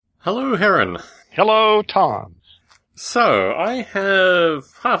Hello, Heron. Hello, Tom. So, I have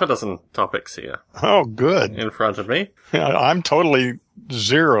half a dozen topics here Oh, good. in front of me. I'm totally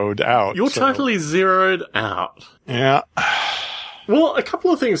zeroed out. You're totally zeroed out. Yeah. Well, a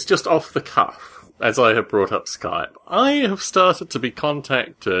couple of things just off the cuff, as I have brought up Skype. I have started to be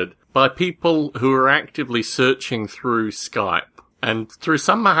contacted by people who are actively searching through Skype. And through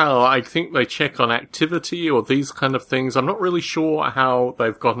somehow, I think they check on activity or these kind of things. I'm not really sure how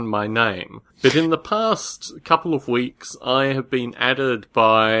they've gotten my name. But in the past couple of weeks, I have been added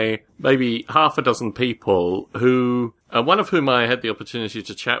by maybe half a dozen people who, one of whom I had the opportunity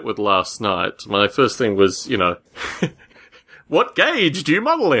to chat with last night. My first thing was, what gauge do you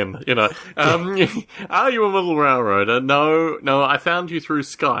model in? Are you a model railroader? No, I found you through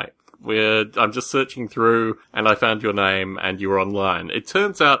Skype. Where I'm just searching through and I found your name and you were online. It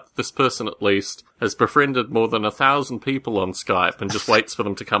turns out this person at least has befriended more than 1,000 people on Skype and just waits for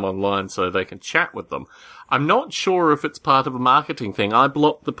them to come online so they can chat with them. I'm not sure if it's part of a marketing thing. I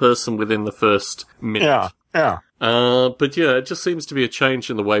blocked the person within the first minute. Yeah. But yeah, it just seems to be a change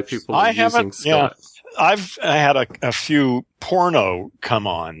in the way people are using Skype. Yeah. I've had a few porno come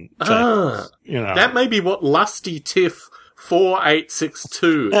on. That may be what Lusty Tiff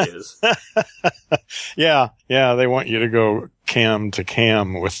 4862 is. Yeah, they want you to go cam to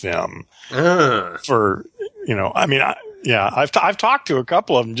cam with them. For, I've talked to a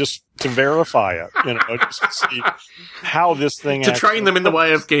couple of them just to verify it, just to see how this thing to train them in the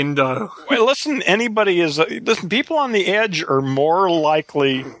way of Gendo. Well, listen, people on the edge are more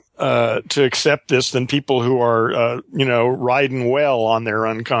likely to accept this than people who are, riding well on their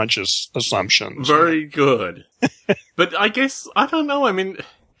unconscious assumptions. Very good. But I guess, I don't know,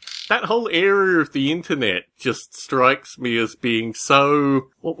 that whole area of the internet just strikes me as being so,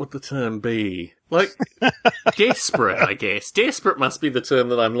 what would the term be? Desperate, I guess. Desperate must be the term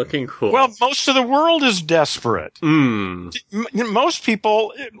that I'm looking for. Well, most of the world is desperate. Most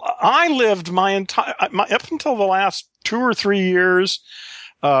people, I lived up until the last 2 or 3 years,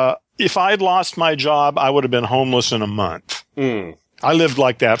 if I'd lost my job, I would have been homeless in a month. I lived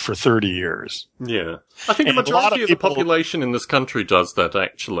like that for 30 years. Yeah. I think the majority of the population in this country does that,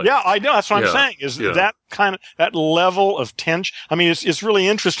 actually. Yeah, I know. That's what I'm saying, is that level of tension. It's really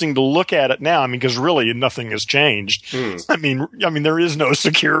interesting to look at it now, because really nothing has changed. There is no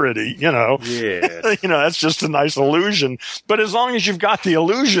security, Yeah. That's just a nice illusion. But as long as you've got the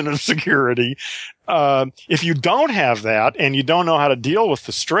illusion of security, if you don't have that and you don't know how to deal with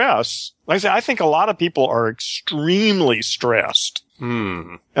the stress, like I say, I think a lot of people are extremely stressed.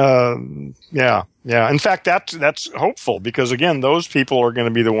 Yeah. In fact, that's hopeful, because again, those people are going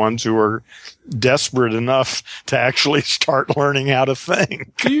to be the ones who are desperate enough to actually start learning how to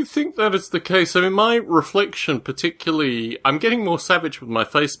think. Do you think that is the case? My reflection particularly, I'm getting more savage with my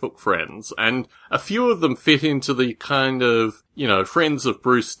Facebook friends, and a few of them fit into the kind of, friends of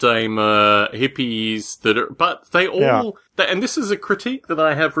Bruce Damer, hippies but they all, and this is a critique that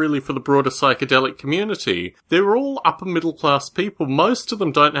I have really for the broader psychedelic community. They're all upper middle class people. Most of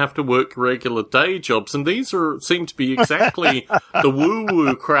them don't have to work regular day jobs, and these seem to be exactly the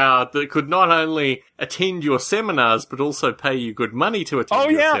woo-woo crowd that could not only attend your seminars, but also pay you good money to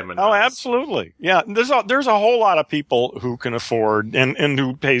attend your seminars. Oh, absolutely. Yeah. There's a whole lot of people who can afford and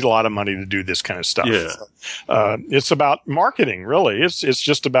who pay a lot of money to do this kind of stuff. Yeah. So, it's about marketing, really. It's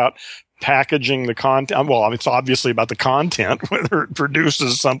just about packaging the content. Well, it's obviously about the content, whether it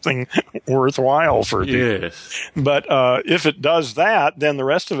produces something worthwhile for people. Yes. But if it does that, then the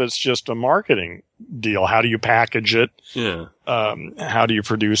rest of it's just a marketing deal. How do you package it? Yeah. How do you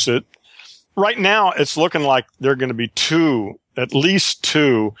produce it? Right now, it's looking like there are going to be at least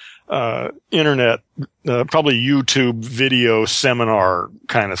two internet, probably YouTube video seminar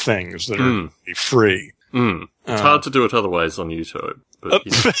kind of things that are going to be free. It's hard to do it otherwise on YouTube. But,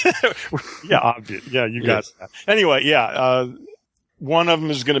 yeah, obvious. Yeah, you got that. Anyway, one of them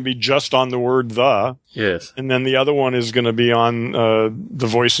is going to be just on the word "the." Yes. And then the other one is going to be on the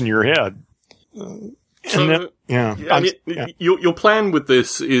voice in your head. Your plan with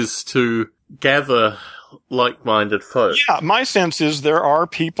this is to gather like-minded folk. Yeah, my sense is there are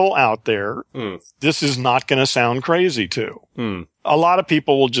people out there this is not going to sound crazy to. A lot of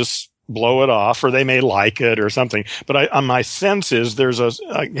people will just blow it off, or they may like it or something. But my sense is there's a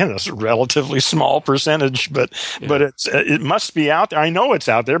relatively small percentage, but it must be out there. I know it's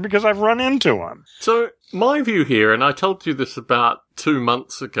out there because I've run into them. So my view here, and I told you this about 2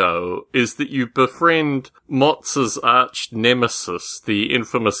 months ago, is that you befriend Motz's arch nemesis, the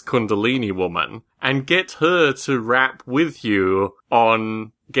infamous Kundalini woman, and get her to rap with you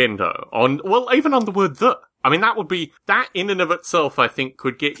on Gendo, even on the word "the." I mean, that in and of itself, I think,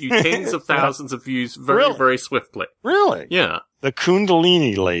 could get you tens of thousands of views very, very swiftly. Really? Yeah. The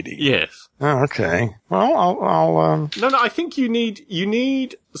Kundalini lady. Yes. Oh, okay. Well, I'll No, I think you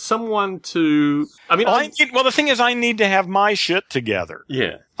need someone to, I mean, the thing is, I need to have my shit together.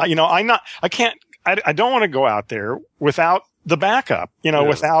 Yeah. I don't want to go out there without the backup,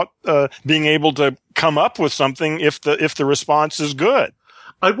 without being able to come up with something if the response is good.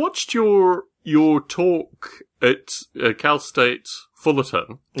 I watched your talk at Cal State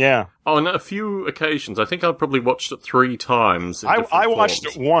Fullerton. Yeah. On a few occasions. I think I probably watched it 3 times. I watched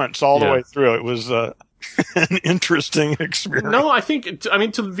it once all the way through. It was an interesting experience. No, I think,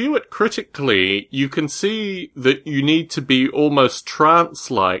 to view it critically, you can see that you need to be almost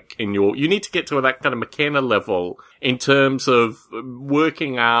trance-like you need to get to that kind of McKenna level in terms of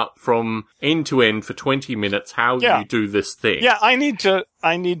working out from end to end for 20 minutes how you do this thing. Yeah, I need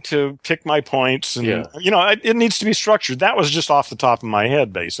to pick my points and, it needs to be structured. That was just off the top of my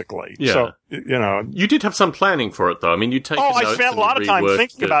head, basically. Yeah. So, You did have some planning for it, though. I mean, you take notes. I spent a lot of time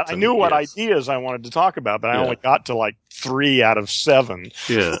thinking about it. I knew what ideas I wanted to talk about, but I only got to like 3 out of 7.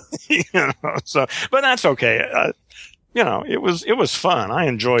 Yeah. But that's okay. It was fun. I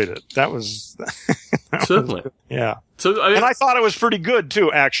enjoyed it. That was certainly. Yeah. And I thought it was pretty good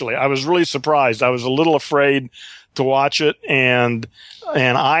too, actually. I was really surprised. I was a little afraid to watch it, and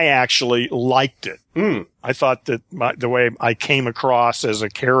I actually liked it. I thought that the way I came across as a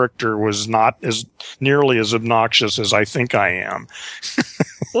character was not as nearly as obnoxious as I think I am.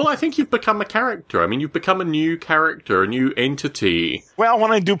 Well, I think you've become a character. I mean, you've become a new character, a new entity. Well,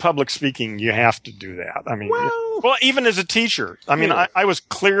 when I do public speaking, you have to do that. I mean, well even as a teacher. I mean, I was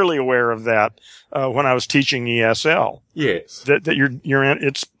clearly aware of that when I was teaching ESL. Yes. That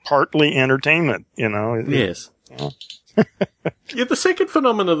it's partly entertainment, Yes. The second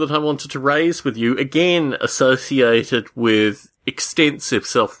phenomena that I wanted to raise with you, again associated with extensive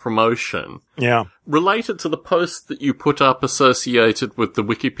self-promotion. Yeah. Related to the post that you put up associated with the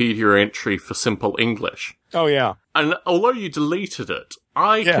Wikipedia entry for Simple English. Oh, yeah. And although you deleted it,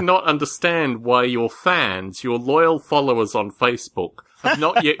 I cannot understand why your fans, your loyal followers on Facebook, have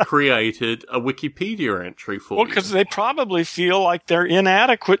not yet created a Wikipedia entry for you. Well, because they probably feel like they're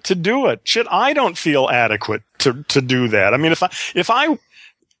inadequate to do it. Shit, I don't feel adequate to do that. I mean,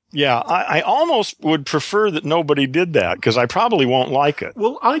 I almost would prefer that nobody did that, because I probably won't like it.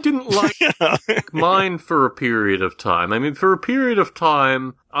 Well, I didn't like mine for a period of time. I mean, for a period of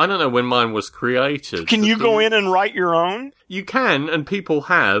time, I don't know when mine was created. Can you go in and write your own? You can, and people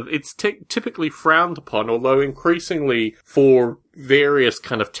have. It's typically frowned upon, although increasingly for various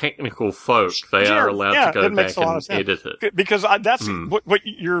kind of technical folk, they are allowed to go back and edit it. Because that's what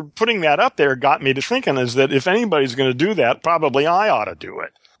you're putting that up there got me to thinking is that if anybody's going to do that, probably I ought to do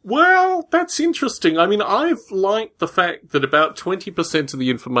it. Well, that's interesting. I mean, I've liked the fact that about 20% of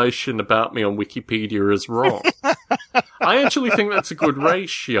the information about me on Wikipedia is wrong. I actually think that's a good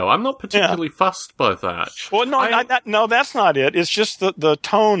ratio. I'm not particularly fussed by that. Well, no, that's not it. It's just the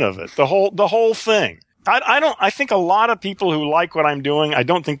tone of it, the whole thing. I think a lot of people who like what I'm doing, I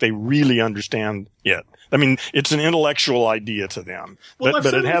don't think they really understand it. I mean, it's an intellectual idea to them. Well, I've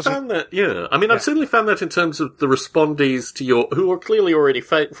certainly found that, I mean, I've certainly found that in terms of the respondees to who are clearly already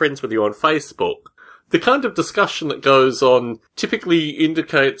friends with you on Facebook. The kind of discussion that goes on typically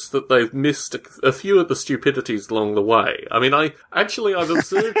indicates that they've missed a few of the stupidities along the way. I mean, I've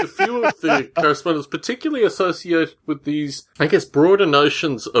observed a few of the correspondence, particularly associated with these, I guess, broader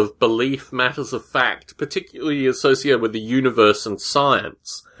notions of belief, matters of fact, particularly associated with the universe and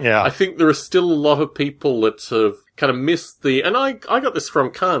science. Yeah. I think there are still a lot of people that have kind of missed and I got this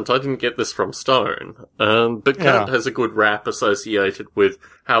from Kant, I didn't get this from Stone, but Kant has a good rap associated with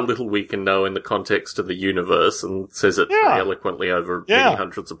how little we can know in the context of the universe, and says it pretty eloquently over many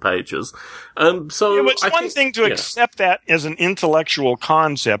hundreds of pages. It's one thing to accept that as an intellectual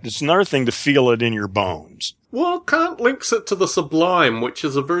concept, it's another thing to feel it in your bones. Well, Kant links it to the sublime, which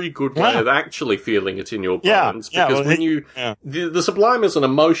is a very good way of actually feeling it in your bones. Because the sublime is an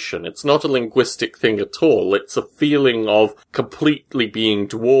emotion. It's not a linguistic thing at all. It's a feeling of completely being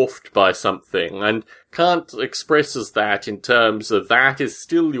dwarfed by something. And Kant expresses that in terms of that is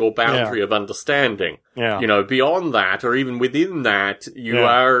still your boundary of understanding. Yeah. Beyond that, or even within that, you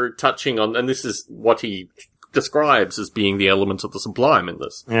are touching on, and this is what he describes as being the element of the sublime in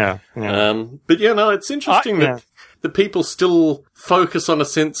this. Yeah. It's interesting that people still focus on a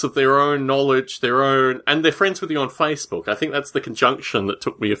sense of their own knowledge, and they're friends with you on Facebook. I think that's the conjunction that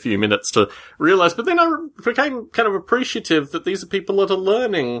took me a few minutes to realize. But then I became kind of appreciative that these are people that are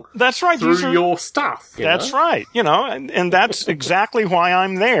learning through your stuff. That's right. And that's exactly why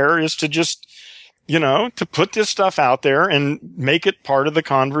I'm there, is to just, to put this stuff out there and make it part of the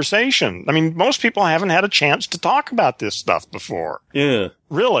conversation. I mean, most people haven't had a chance to talk about this stuff before. Yeah.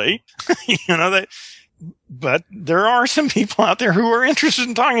 Really. But there are some people out there who are interested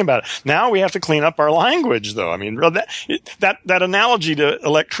in talking about it. Now we have to clean up our language, though. I mean, that analogy to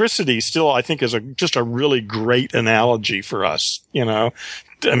electricity still, I think, is just a really great analogy for us,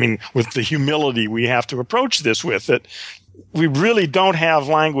 I mean, with the humility we have to approach this with, that we really don't have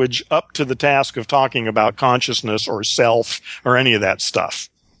language up to the task of talking about consciousness or self or any of that stuff.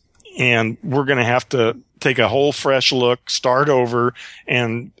 And we're going to have to take a whole fresh look, start over,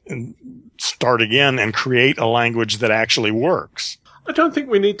 and start again and create a language that actually works. I don't think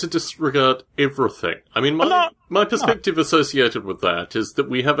we need to disregard everything. I mean, my perspective associated with that is that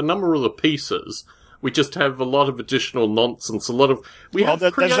we have a number of the pieces. We just have a lot of additional nonsense, we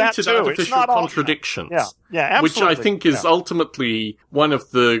have created artificial contradictions. Yeah, absolutely. Which I think is ultimately one of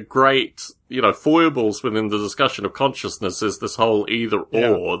the great, foibles within the discussion of consciousness, is this whole either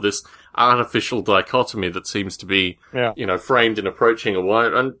or, this artificial dichotomy that seems to be, framed in approaching a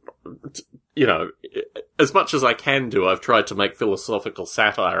wide, and, as much as I can do, I've tried to make philosophical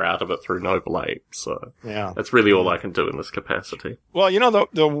satire out of it through Noble Ape, so that's really all I can do in this capacity. Well,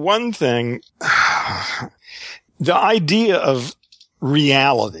 the one thing, the idea of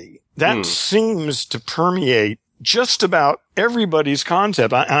reality, that seems to permeate just about everybody's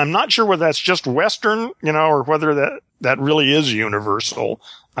concept. I'm not sure whether that's just Western, or whether that really is universal.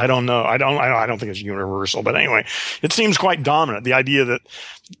 I don't know. I don't think it's universal, but anyway, it seems quite dominant. The idea that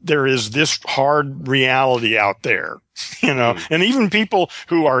there is this hard reality out there, and even people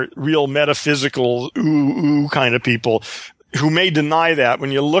who are real metaphysical, ooh kind of people who may deny that,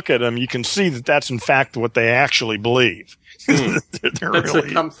 when you look at them, you can see that that's in fact what they actually believe. That's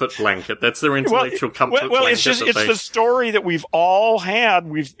really a comfort blanket. That's their intellectual comfort blanket. Well, it's the story that we've all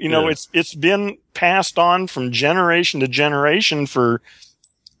had. It's been passed on from generation to generation for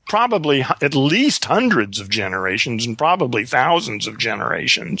probably at least hundreds of generations and probably thousands of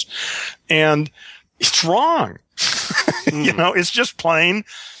generations. And it's wrong. It's just plain.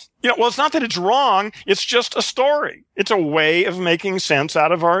 Well, it's not that it's wrong. It's just a story. It's a way of making sense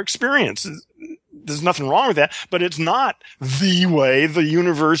out of our experiences. There's nothing wrong with that, but it's not the way the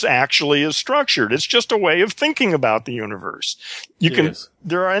universe actually is structured. It's just a way of thinking about the universe.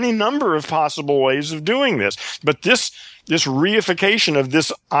 There are any number of possible ways of doing this, but this reification of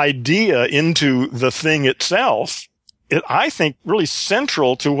this idea into the thing itself, I think, really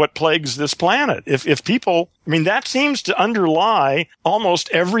central to what plagues this planet. If people, that seems to underlie almost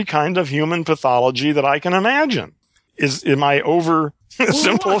every kind of human pathology that I can imagine. Am I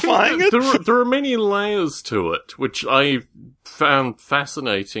simplifying it? There are many layers to it, which I found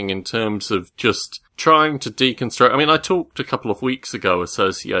fascinating in terms of just trying to deconstruct. I talked a couple of weeks ago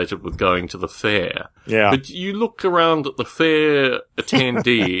associated with going to the fair. Yeah. But you look around at the fair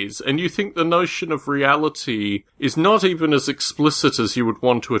attendees and you think the notion of reality is not even as explicit as you would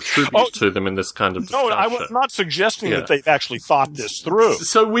want to attribute to them in this kind of discussion. No, I was not suggesting that they've actually thought this through.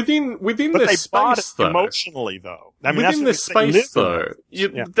 So within this space, though, emotionally, though. Within this space, though,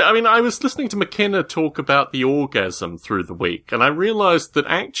 I was listening to McKenna talk about the orgasm through the week, and I realized that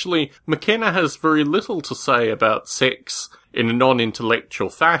actually McKenna has very little to say about sex in a non-intellectual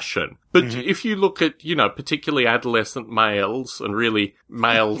fashion. But if you look at, particularly adolescent males, and really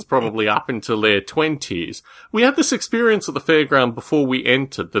males probably up until their 20s, we had this experience at the fairground before we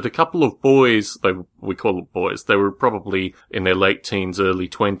entered that a couple of boys, we call them boys, they were probably in their late teens, early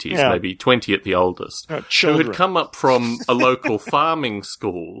 20s, maybe 20 at the oldest, who had come up from a local farming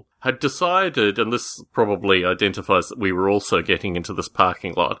school, had decided, and this probably identifies that we were also getting into this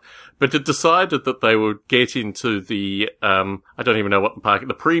parking lot, but had decided that they would get into the, I don't even know what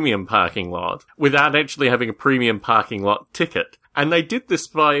the premium parking lot, without actually having a premium parking lot ticket. And they did this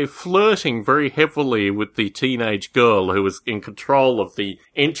by flirting very heavily with the teenage girl who was in control of the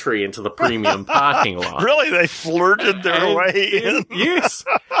entry into the premium parking lot. Really? They flirted their way in? Yes.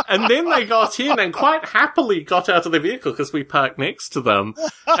 And then they got in and quite happily got out of the vehicle because we parked next to them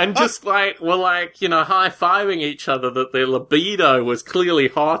and just were high-fiving each other that their libido was clearly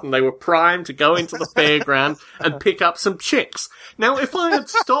hot and they were primed to go into the fairground and pick up some chicks. Now, if I had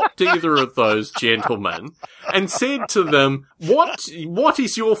stopped either of those gentlemen and said to them, what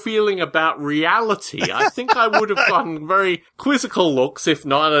is your feeling about reality? I think I would have gotten very quizzical looks, if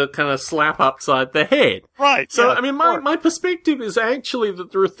not a kind of slap upside the head. Right. So, my perspective is actually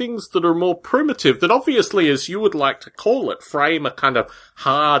that there are things that are more primitive that obviously, as you would like to call it, frame a kind of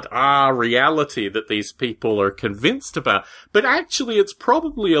hard reality that these people are convinced about. But actually, it's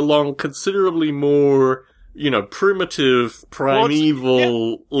probably along considerably more primitive,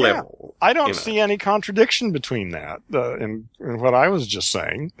 primeval level. I don't see any contradiction between that and what I was just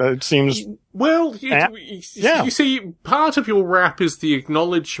saying. It seems... Well, you see, part of your rap is the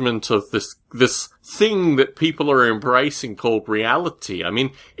acknowledgement of this thing that people are embracing called reality. I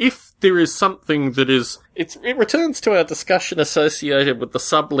mean, if there is something that is... It returns to our discussion associated with the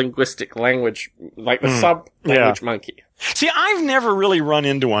sublinguistic language, like the sub-language monkey. See, I've never really run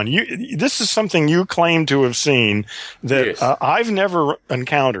into one. This is something you claim to have seen that I've never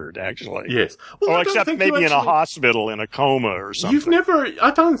encountered, actually. Yes. Well, except maybe in a hospital in a coma or something.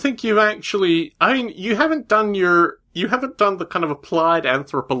 I don't think you've actually, you haven't done the kind of applied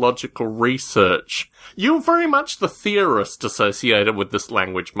anthropological research. You're very much the theorist associated with this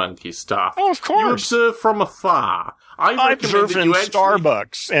language monkey stuff. Oh, of course. You observe from afar. I observe in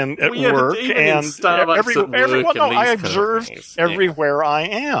Starbucks and at work and I observe everywhere I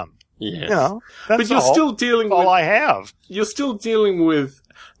am. Yes. That's still dealing with all I have. You're still dealing with.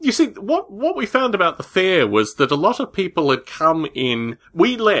 You see, what we found about the fair was that a lot of people had come in.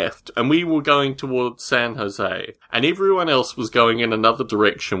 We left and we were going towards San Jose, and everyone else was going in another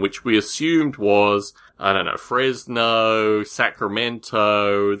direction, which we assumed was, I don't know, Fresno,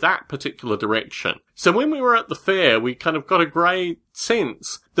 Sacramento, that particular direction. So when we were at the fair, we kind of got a great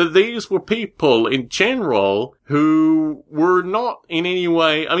sense that these were people in general who were not in any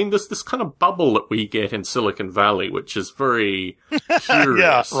way... I mean, there's this kind of bubble that we get in Silicon Valley, which is very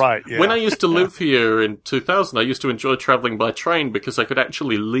curious. Right. When I used to live here in 2000, I used to enjoy traveling by train because I could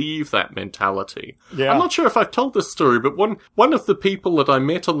actually leave that mentality. Yeah. I'm not sure if I've told this story, but one of the people that I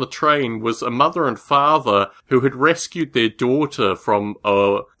met on the train was a mother and father who had rescued their daughter from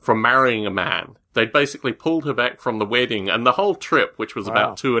marrying a man. They'd basically pulled her back from the wedding, and the whole trip, which was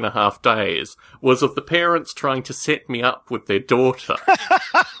about 2.5 days, was of the parents trying to set me up with their daughter,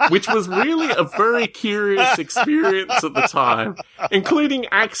 which was really a very curious experience at the time, including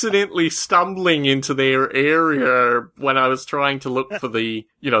accidentally stumbling into their area when I was trying to look for the,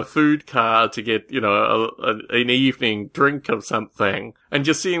 food car to get, an evening drink of something, and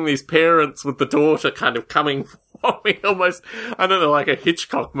just seeing these parents with the daughter kind of coming almost, I don't know, like a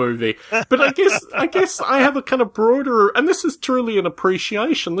Hitchcock movie. But I guess I have a kind of broader, and this is truly an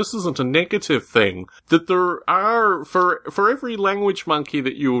appreciation, this isn't a negative thing, that there are, for every language monkey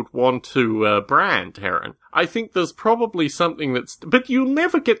that you would want to brand, Heron, I think there's probably something but you'll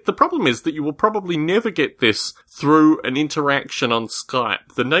never get, the problem is that you will probably never get this through an interaction on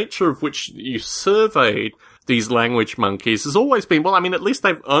Skype. The nature of which you surveyed these language monkeys has always been, well, I mean, at least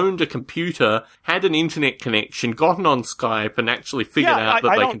they've owned a computer, had an internet connection, gotten on Skype, and actually figured out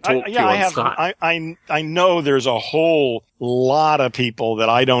that they can talk to you on Skype. I know there's a whole lot of people that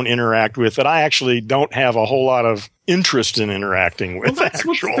I don't interact with that I actually don't have a whole lot of interest in interacting with. Well,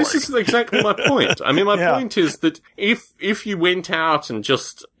 this is exactly my point. I mean, my point is that if you went out and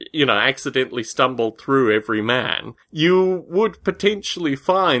just, accidentally stumbled through every man, you would potentially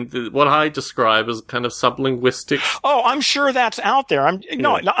find that what I describe as kind of sublinguistic. Oh, I'm sure that's out there.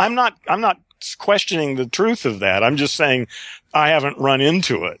 I'm not questioning the truth of that. I'm just saying I haven't run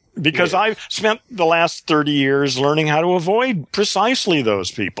into it because I've spent the last 30 years learning how to avoid precisely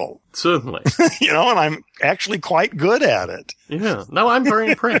those people. Certainly. And I'm actually quite good at it. Yeah. No, I'm very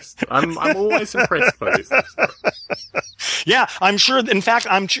impressed. I'm always impressed by these things. Yeah, I'm sure. In fact,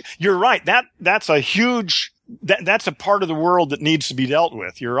 you're right. That's a huge, that's a part of the world that needs to be dealt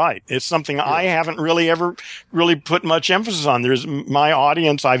with. You're right. It's something I haven't ever put much emphasis on. There's my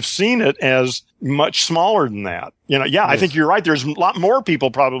audience. I've seen it as much smaller than that. I think you're right. There's a lot more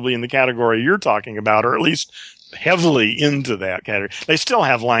people probably in the category you're talking about, or at least heavily into that category. They still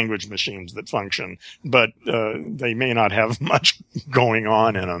have language machines that function, but they may not have much going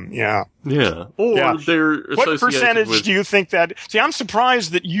on in them. Yeah. Yeah. Or they're associated What percentage do you think that... See, I'm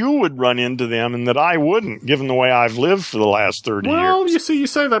surprised that you would run into them and that I wouldn't, given the way I've lived for the last 30 years. Well, you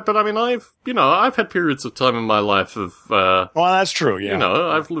say that, but I mean, I've had periods of time in my life of... well, that's true, yeah.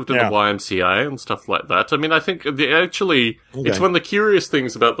 I've lived in the YMCA and stuff like that. I mean, I think it's one of the curious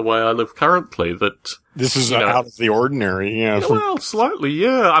things about the way I live currently that... This is out of the ordinary, yeah. Well, slightly,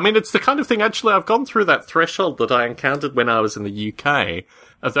 yeah. I mean, it's the kind of thing, actually, I've gone through that threshold that I encountered when I was in the UK,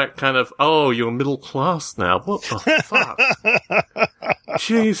 of that kind of, you're middle class now. What the fuck?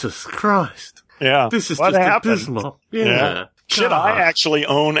 Jesus Christ. Yeah. This is just abysmal. Yeah. Shit, I actually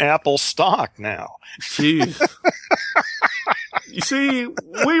own Apple stock now. Jeez. You see,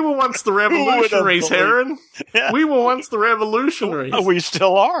 we were once the revolutionaries, Heron. Yeah. We were once the revolutionaries. We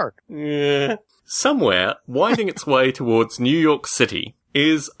still are. Yeah. Somewhere, winding its way towards New York City,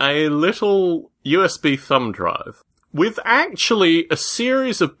 is a little USB thumb drive with actually a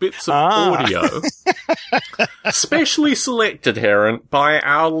series of bits of audio specially selected, Heron, by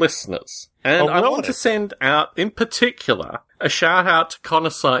our listeners. And I want to send out, in particular, a shout out to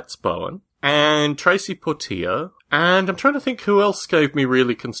Connor Seitz Bowen and Tracy Portillo. And I'm trying to think who else gave me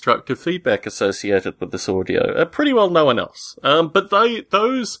really constructive feedback associated with this audio. Pretty well no one else. But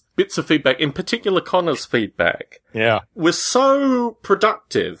those bits of feedback, in particular Connor's feedback, was so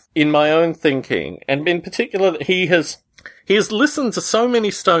productive in my own thinking. And in particular, he has listened to so many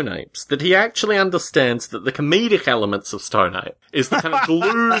Stone Apes that he actually understands that the comedic elements of Stone Ape is the kind of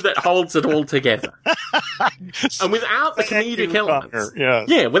glue that holds it all together. And without the comedic elements,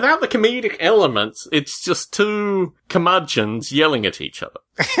 without the comedic elements, it's just two curmudgeons yelling at each other.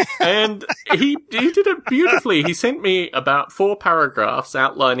 And he did it beautifully. He sent me about 4 paragraphs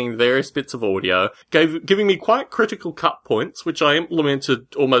outlining various bits of audio, giving me quite critical cut points, which I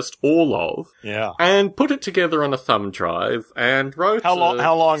implemented almost all of. Yeah. And put it together on a thumb drive and wrote. How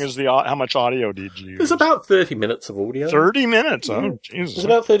long is how much audio did you use? There's about 30 minutes of audio. 30 minutes? Oh, Jesus. There's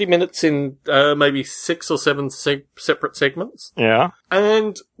about 30 minutes in maybe 6 or 7 separate segments. Yeah.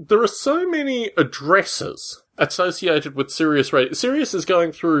 And there are so many addresses associated with Sirius Radio. Sirius is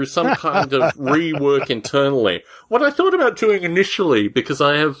going through some kind of rework internally. What I thought about doing initially, because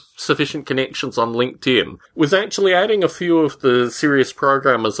I have sufficient connections on LinkedIn, was actually adding a few of the Sirius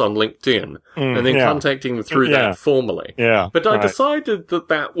programmers on LinkedIn and then contacting them through that formally. Yeah. But I decided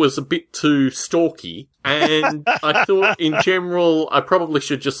that was a bit too stalky. And I thought, in general, I probably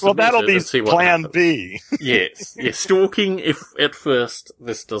should just submit it and see what Plan happens. B. Yes, stalking if at first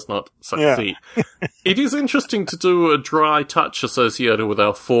this does not succeed. Yeah. It is interesting to do a dry touch associated with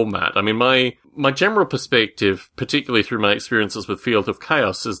our format. I mean, my general perspective, particularly through my experiences with Field of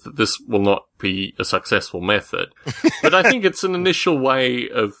Chaos, is that this will not be a successful method. But I think it's an initial way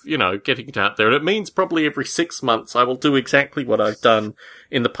of, getting it out there. And it means probably every 6 months I will do exactly what I've done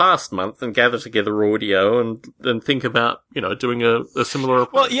in the past month and gather together audio and think about, doing a similar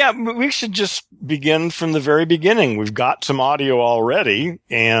approach. Well, yeah, we should just begin from the very beginning. We've got some audio already,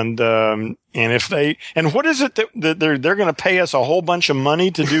 and what is it that they're going to pay us a whole bunch of money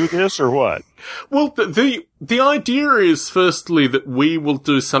to do this, or what? Well, the idea is firstly that we will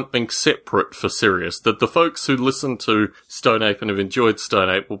do something separate for Sirius, that the folks who listen to Stone Ape and have enjoyed Stone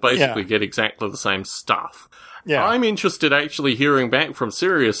Ape will basically get exactly the same stuff. Yeah. I'm interested actually hearing back from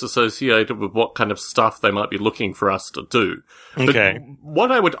Sirius associated with what kind of stuff they might be looking for us to do. Okay. But what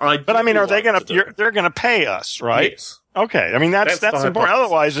are they going to, they're going to pay us, right? Yes. Okay. I mean, that's important.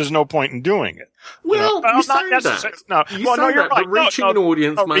 Otherwise, there's no point in doing it. Well, you say that. No, you're right. But reaching an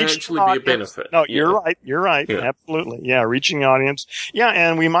audience might actually be a benefit. No, you're right. You're right. Yeah. Absolutely. Yeah. Reaching audience. Yeah.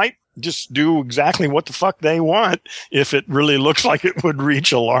 And we might just do exactly what the fuck they want if it really looks like it would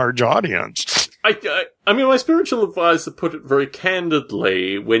reach a large audience. I mean, my spiritual advisor put it very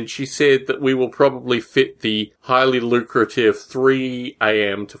candidly when she said that we will probably fit the highly lucrative 3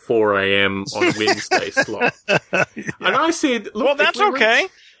 a.m. to 4 a.m. on Wednesday slot. And I said, look, well, that's okay.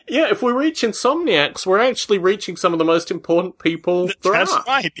 If we reach Insomniacs, we're actually reaching some of the most important people there That's are.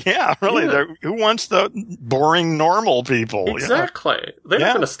 Right. Yeah, really. Yeah. Who wants the boring, normal people? Exactly. They're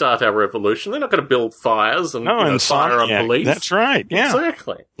not going to start our revolution. They're not going to build fires and fire on police. That's right. Yeah.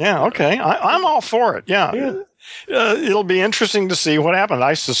 Exactly. Yeah, okay. I'm all for it. Yeah. It'll be interesting to see what happens.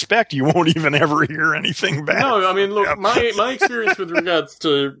 I suspect you won't even ever hear anything back. No, I mean, look, my experience with regards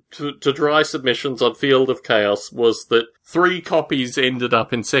to dry submissions on Field of Chaos was that 3 copies ended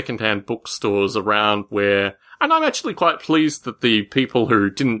up in secondhand bookstores around where, and I'm actually quite pleased that the people who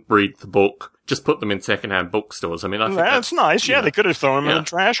didn't read the book just put them in secondhand bookstores. I mean, I think that's nice. Yeah, they could have thrown them in a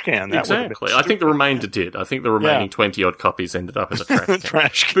trash can. Exactly. I think the remainder did. I think the remaining 20-odd copies ended up in the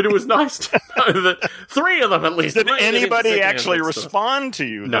trash can. But it was nice to know that 3 of them at least. Did anybody actually respond to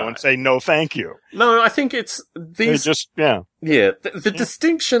you, though, and say, no, thank you? No, I think it's these. They just, Yeah, the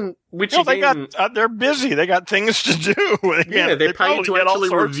distinction, which again, they're busy. They got things to do. They're paid to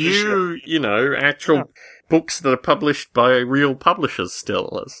actually review, actual books that are published by real publishers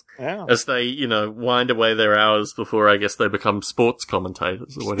still, as they, wind away their hours before, I guess, they become sports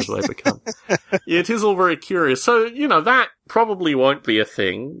commentators or whatever they become. It is all very curious. So, that probably won't be a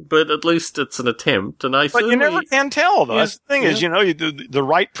thing, but at least it's an attempt. And but you never can tell, though. That's the thing is, the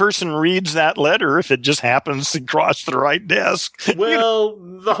right person reads that letter if it just happens to cross the right desk. Well,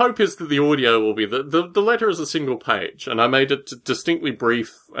 the hope is that the audio will be the letter is a single page, and I made it distinctly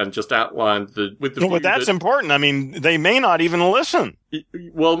brief and just outlined but that's important. I mean, they may not even listen.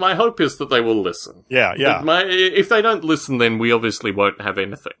 Well, my hope is that they will listen. Yeah. If they don't listen, then we obviously won't have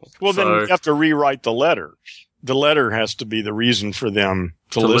anything. Well, then you have to rewrite the letter. The letter has to be the reason for them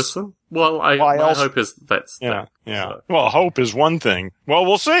to listen? Well, my hope is that's yeah. So. Well, hope is one thing. Well,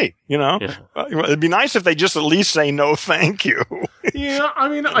 we'll see. It'd be nice if they just at least say no, thank you. Yeah, I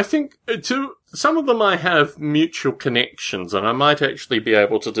mean, I think to some of them I have mutual connections, and I might actually be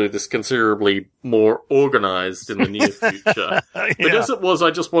able to do this considerably more organized in the near future. But as it was,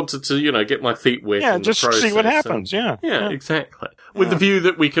 I just wanted to, get my feet wet. Yeah, just see what happens. Yeah, exactly. With the view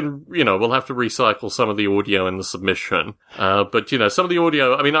that we can, we'll have to recycle some of the audio in the submission. But some of the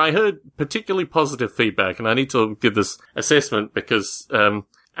audio, I mean, I heard particularly positive feedback, and I need to give this assessment because,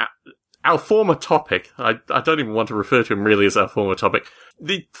 our former topic, I don't even want to refer to him really as our former topic,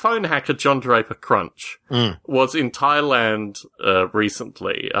 the phone hacker John Draper Crunch was in Thailand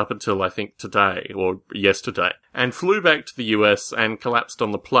recently, up until I think today or yesterday, and flew back to the US and collapsed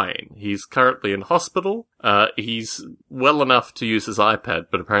on the plane. He's currently in hospital. He's well enough to use his iPad,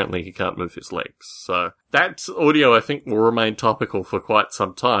 but apparently he can't move his legs. So that audio, I think, will remain topical for quite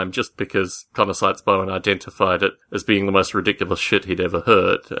some time, just because Connor Seitz-Bowen identified it as being the most ridiculous shit he'd ever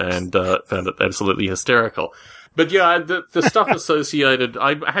heard, and found it absolutely hysterical. But yeah, the stuff associated,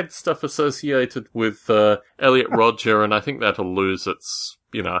 I had stuff associated with Elliot Rodger, and I think that'll lose its,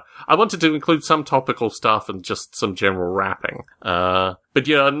 I wanted to include some topical stuff and just some general rapping. But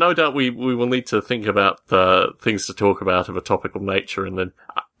yeah, no doubt we will need to think about things to talk about of a topical nature in the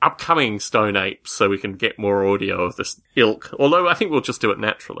upcoming Stone Apes, so we can get more audio of this ilk. Although I think we'll just do it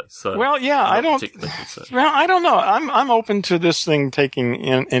naturally. So I don't know. I'm open to this thing taking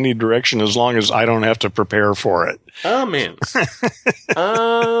in any direction as long as I don't have to prepare for it. Amen.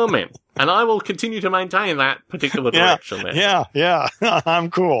 Amen. And I will continue to maintain that particular direction then. Yeah. I'm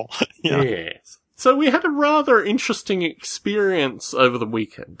cool. Yeah. Yes. So we had a rather interesting experience over the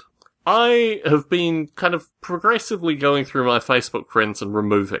weekend. I have been kind of progressively going through my Facebook friends and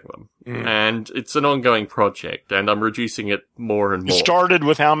removing them. And it's an ongoing project, and I'm reducing it more and more. You started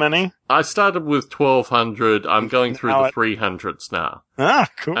with how many? I started with 1,200. I'm going through the 300s now. Ah,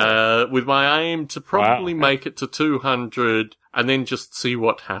 cool. With my aim to probably make it to 200 and then just see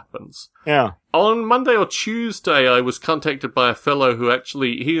what happens. Yeah. On Monday or Tuesday, I was contacted by a fellow who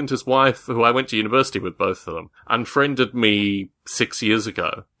actually, he and his wife, who I went to university with, both of them, unfriended me 6 years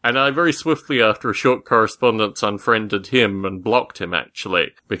ago. And I very swiftly, after a short correspondence, unfriended him and blocked him,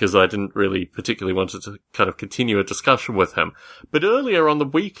 actually, because I didn't really particularly want to kind of continue a discussion with him. But earlier on the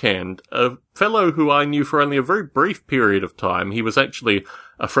weekend, a fellow who I knew for only a very brief period of time, he was actually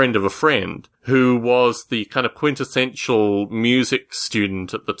a friend of a friend, who was the kind of quintessential music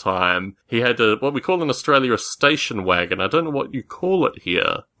student at the time. He had what we call in Australia a station wagon. I don't know what you call it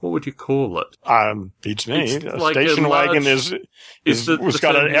here. What would you call it? Beats me. A station wagon it's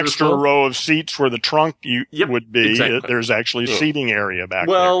got an extra row of seats where the trunk would be. Exactly. There's actually a seating area back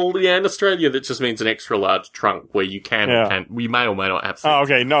there. Well, yeah, in Australia that just means an extra large trunk where you we may or may not have seats. Oh,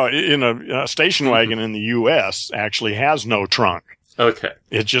 okay. No, in a station wagon in the US actually has no trunk. Okay.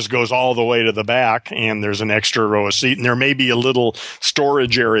 It just goes all the way to the back, and there's an extra row of seat, and there may be a little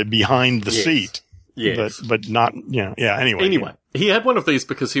storage area behind the seat. Yes. But not, anyway. He had one of these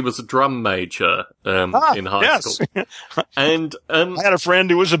because he was a drum major in high school. And I had a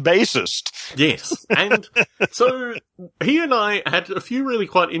friend who was a bassist. Yes. And so he and I had a few really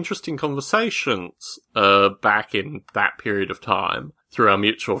quite interesting conversations back in that period of time through our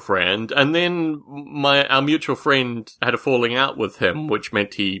mutual friend. And then our mutual friend had a falling out with him, which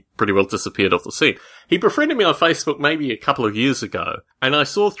meant he pretty well disappeared off the scene. He befriended me on Facebook maybe a couple of years ago, and I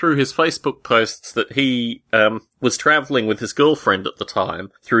saw through his Facebook posts that he was traveling with his girlfriend at the time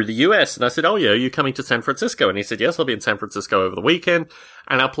through the US, and I said, "Oh yeah, are you coming to San Francisco?" And he said, "Yes, I'll be in San Francisco over the weekend,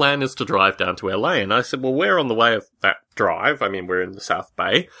 and our plan is to drive down to LA." And I said, "Well, we're on the way of that drive. I mean, we're in the South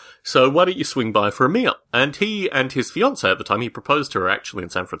Bay, so why don't you swing by for a meal?" And he and his fiancée at the time, he proposed to her actually in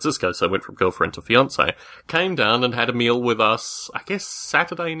San Francisco, so went from girlfriend to fiancée, came down and had a meal with us, I guess,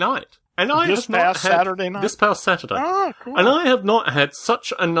 Saturday night. And this past Saturday. Oh, cool. And I have not had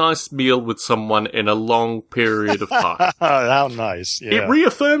such a nice meal with someone in a long period of time. How nice. Yeah. It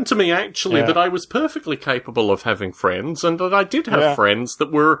reaffirmed to me, actually, that I was perfectly capable of having friends, and that I did have friends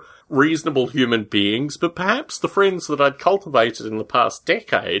that were reasonable human beings, but perhaps the friends that I'd cultivated in the past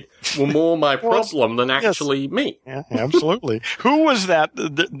decade were more my problem than actually me. Yeah, absolutely. Who was that?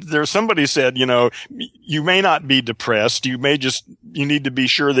 There, somebody said, you may not be depressed. You need to be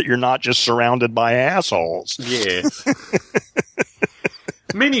sure that you're not just surrounded by assholes. Yes.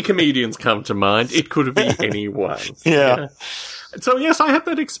 Many comedians come to mind. It could be anyone. Yeah. So yes, I had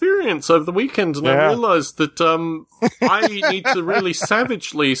that experience over the weekend, and I realised that I need to really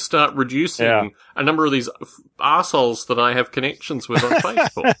savagely start reducing a number of these arseholes that I have connections with on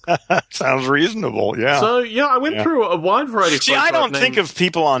Facebook. Sounds reasonable, yeah. So yeah, I went through a wide variety of. See, I don't think of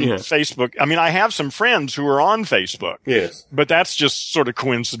people on Facebook. I mean, I have some friends who are on Facebook. Yes, but that's just sort of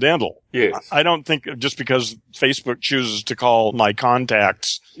coincidental. Yes, I don't think just because Facebook chooses to call my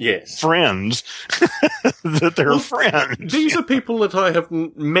contacts friends that they're friends. These are people that I have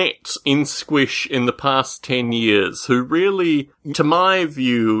met in Squish in the past 10 years who really, to my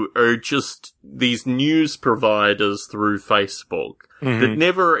view, are just these news providers through Facebook that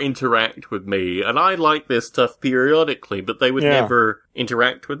never interact with me. And I like their stuff periodically, but they would never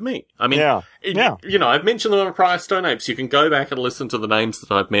interact with me. I mean, you know, I've mentioned them on Prior Stone Apes. You can go back and listen to the names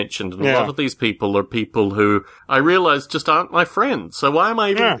that I've mentioned. And a lot of these people are people who I realize just aren't my friends. So why am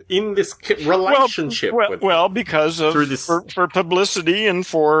I even in this relationship with them? Well, because of, for publicity and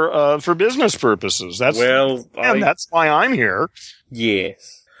for business purposes. That's why I'm here.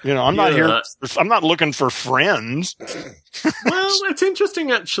 Yes. You know, I'm not here. I'm not looking for friends. Well, it's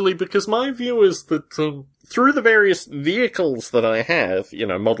interesting actually, because my view is that through the various vehicles that I have, you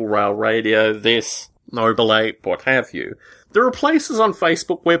know, Model Rail Radio, this, Noble Ape, what have you, there are places on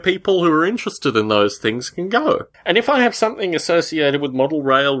Facebook where people who are interested in those things can go. And if I have something associated with Model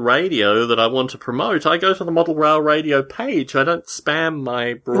Rail Radio that I want to promote, I go to the Model Rail Radio page. I don't spam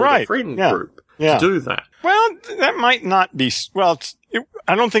my broader friend group to do that. Well, that might not be. Well,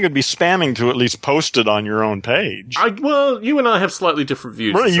 I don't think it'd be spamming to at least post it on your own page. Well, you and I have slightly different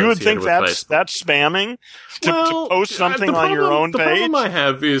views. Really, you would think that's spamming to post something on your own page? The problem I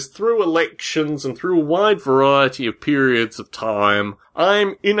have is through elections and through a wide variety of periods of time,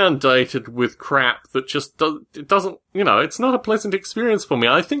 I'm inundated with crap that just doesn't, you know, it's not a pleasant experience for me.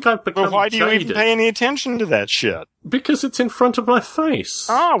 I think I've become Well, why do you even pay any attention to that shit? Because it's in front of my face.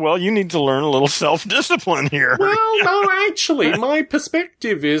 Ah, well, you need to learn a little self-discipline here. Well, no, actually, my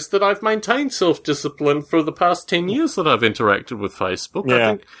perspective is that I've maintained self-discipline for the past 10 years that I've interacted with Facebook.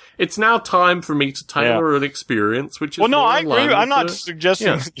 I think it's now time for me to tailor an experience, which is I agree. I'm not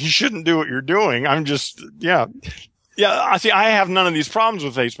suggesting you shouldn't do what you're doing. I'm just, Yeah, I see. I have none of these problems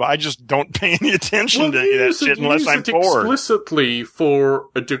with Facebook. I just don't pay any attention to any of that shit unless I'm bored. Explicitly for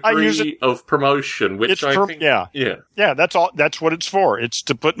a degree of promotion, which I think, that's all. That's what it's for. It's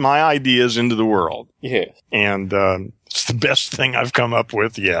to put my ideas into the world. Yeah, and it's the best thing I've come up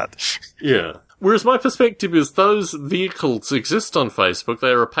with yet. Yeah. Whereas my perspective is those vehicles exist on Facebook,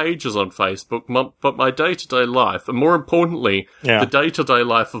 there are pages on Facebook, but my day-to-day life, and more importantly, the day-to-day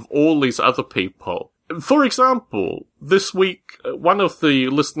life of all these other people. For example, this week, one of the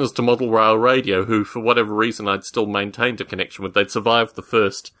listeners to Model Rail Radio, who for whatever reason I'd still maintained a connection with, they'd survived the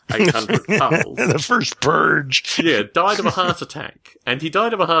first 800 culls. The first purge. Yeah, died of a heart attack. And he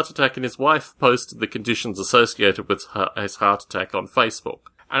died of a heart attack, and his wife posted the conditions associated with his heart attack on Facebook.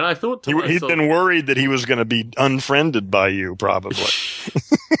 And I thought to myself, he'd been worried that he was going to be unfriended by you, probably.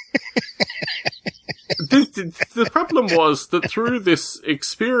 The problem was that through this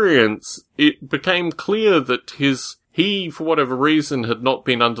experience, it became clear that he, for whatever reason, had not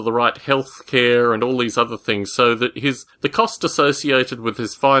been under the right health care and all these other things, so that the cost associated with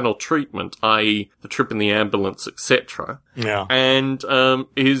his final treatment, i.e. the trip in the ambulance, etc., and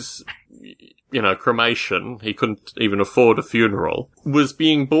his, you know, cremation, he couldn't even afford a funeral, was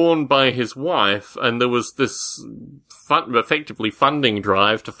being borne by his wife, and there was this effectively funding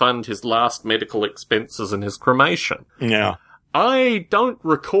drive to fund his last medical expenses and his cremation. Yeah. I don't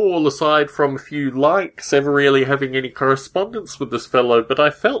recall, aside from a few likes, ever really having any correspondence with this fellow, but I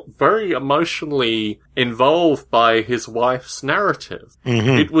felt very emotionally involved by his wife's narrative.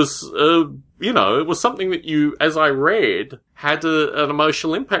 Mm-hmm. It was, you know, it was something that as I read, had an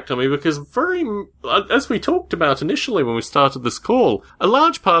emotional impact on me, because as we talked about initially when we started this call, a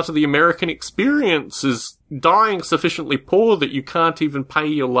large part of the American experience is dying sufficiently poor that you can't even pay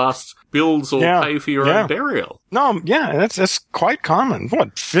your last bills or pay for your own burial. No, that's quite common.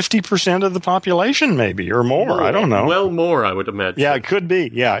 What, 50% of the population maybe, or more? I don't know. Well, more, I would imagine. Yeah, it could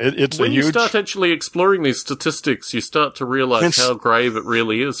be. Yeah, it's when a huge... you start actually exploring these statistics, you start to realize how grave it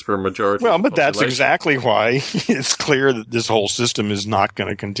really is for a majority of the population. That's exactly why it's clear that this whole system is not going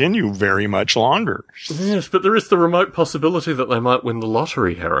to continue very much longer. Yes, but there is the remote possibility that they might win the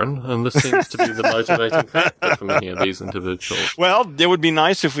lottery, Heron, and this seems to be the motivating factor for many of these individuals. Well, it would be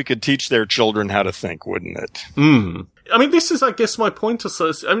nice if we could teach their children how to think, wouldn't it? I mean, this is, I guess, my point.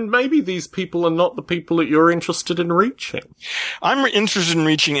 I mean, maybe these people are not the people that you're interested in reaching. I'm interested in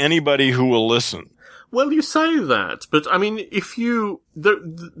reaching anybody who will listen. Well, you say that, but I mean,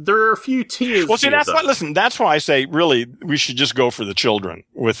 there are a few tiers. Well, see, that's why I say really we should just go for the children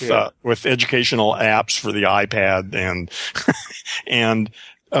with educational apps for the iPad and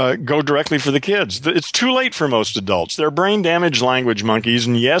go directly for the kids. It's too late for most adults. They're brain damaged language monkeys,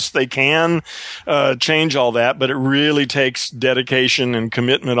 and yes, they can change all that, but it really takes dedication and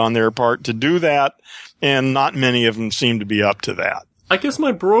commitment on their part to do that, and not many of them seem to be up to that. I guess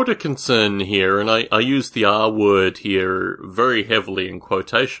my broader concern here, and I use the R word here very heavily in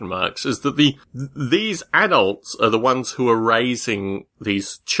quotation marks, is that these adults are the ones who are raising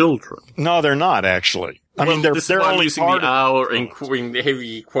these children. No, they're not, actually. I mean, they're only using the R in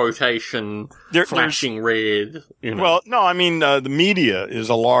heavy quotation, flashing red. You know. Well, no, I mean, the media is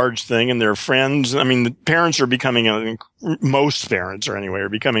a large thing, and their friends. I mean, the parents are becoming, most parents are anyway, are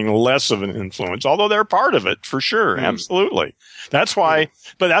becoming less of an influence, although they're part of it for sure. Absolutely. That's why,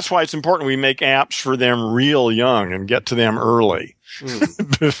 but that's why it's important we make apps for them real young and get to them early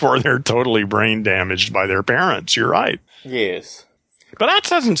before they're totally brain damaged by their parents. You're right. Yes. But that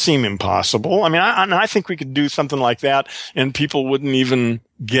doesn't seem impossible. I mean, I think we could do something like that and people wouldn't even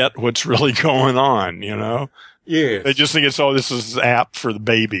get what's really going on, you know? Yeah. They just think this is an app for the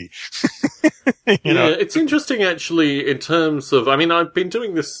baby. you know? It's interesting actually in terms of, I mean, I've been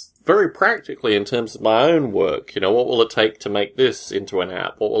doing this very practically in terms of my own work. You know, what will it take to make this into an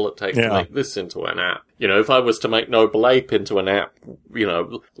app? What will it take to make this into an app? You know, if I was to make Noble Ape into an app, you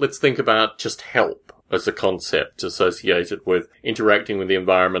know, let's think about just help as a concept associated with interacting with the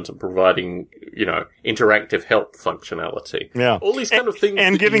environment and providing, you know, interactive help functionality. Yeah. All these kind of things.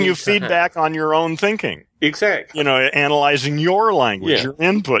 And giving you feedback on your own thinking. Exactly. You know, analyzing your language, your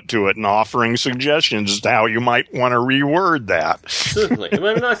input to it, and offering suggestions as to how you might want to reword that. Certainly. I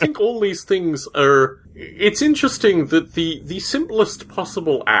mean, I think all these things it's interesting that the simplest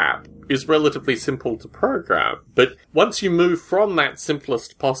possible app is relatively simple to program. But once you move from that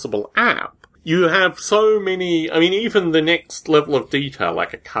simplest possible app, you have so many, I mean, even the next level of detail,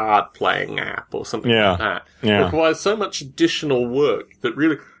 like a card playing app or something like that, requires so much additional work that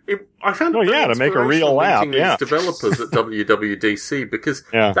really, I found to make a real app, these developers at WWDC because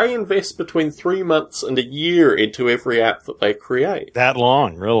they invest between 3 months and a year into every app that they create. That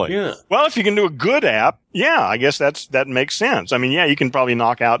long, really? Yeah. Well, if you can do a good app, I guess that makes sense. I mean, you can probably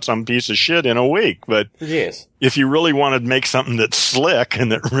knock out some piece of shit in a week, but if you really want to make something that's slick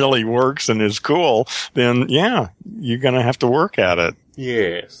and that really works and is cool, then you're going to have to work at it.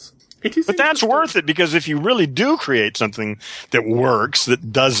 Yes. But that's worth it because if you really do create something that works,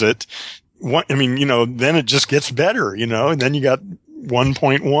 that does it, I mean, you know, then it just gets better, you know, and then you got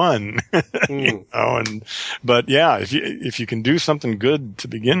 1.1, you know, but if you can do something good to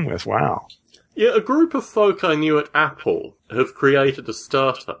begin with, wow. Yeah, a group of folk I knew at Apple have created a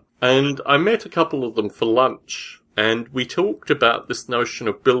startup, and I met a couple of them for lunch, and we talked about this notion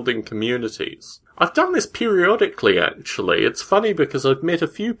of building communities. I've done this periodically, actually. It's funny because I've met a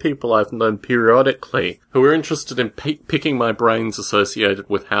few people I've known periodically who are interested in picking my brains associated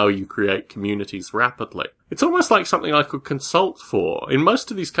with how you create communities rapidly. It's almost like something I could consult for. In most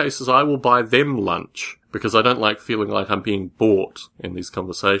of these cases, I will buy them lunch because I don't like feeling like I'm being bought in these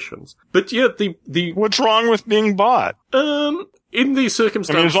conversations. But the what's wrong with being bought? In these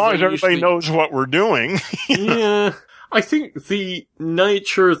circumstances, I mean, as long as everybody knows what we're doing. Yeah. I think the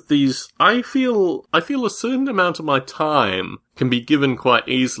nature of these, I feel a certain amount of my time can be given quite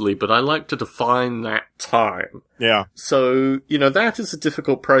easily, but I like to define that time. Yeah. So, you know, that is a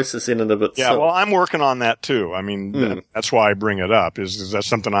difficult process in and of itself. Yeah, well, I'm working on that too. I mean, that's why I bring it up, is that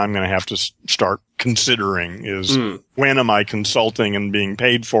something I'm going to have to start considering is when am I consulting and being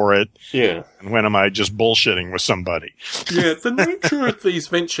paid for it? Yeah. And when am I just bullshitting with somebody? Yeah, the nature of these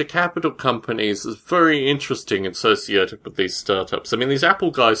venture capital companies is very interesting associated with these startups. I mean, these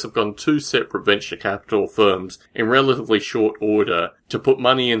Apple guys have gone 2 separate venture capital firms in relatively short order to put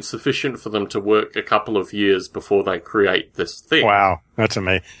money in sufficient for them to work a couple of years before they create this thing. Wow, that's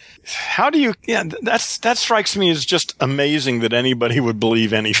amazing. How do you, that strikes me as just amazing that anybody would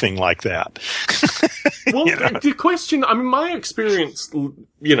believe anything like that. Well, the question, I mean, my experience,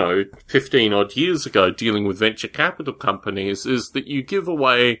 you know, 15 odd years ago dealing with venture capital companies is that you give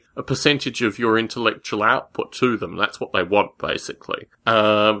away a percentage of your intellectual output to them. That's what they want, basically.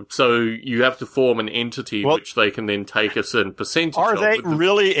 So you have to form an entity which they can then take a certain percentage of. Are they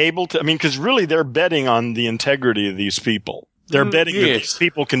really able to, I mean, because really they're betting on the integrity of these people. They're betting that these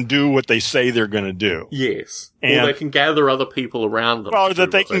people can do what they say they're going to do. Yes. And or they can gather other people around them. Well,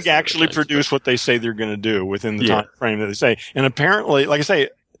 that they can actually produce what they say they're going to do within the time frame that they say. And apparently, like I say,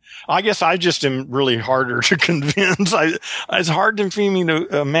 I guess I just am really harder to convince. It's hard for me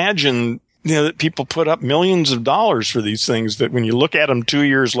to imagine that people put up millions of dollars for these things that when you look at them 2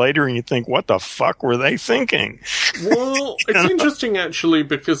 years later and you think, what the fuck were they thinking? Well, it's interesting actually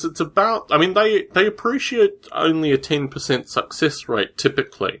because it's about, I mean, they appreciate only a 10% success rate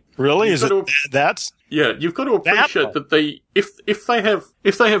typically. Really? Is it that's? Yeah, you've got to appreciate that they, if they have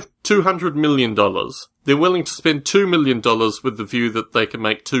 $200 million, they're willing to spend $2 million with the view that they can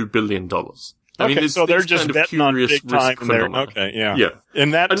make $2 billion. I mean, so they're just kind of betting on curious big time. risk phenomena. Okay, yeah. Yeah.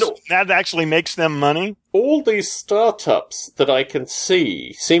 And that actually makes them money? All these startups that I can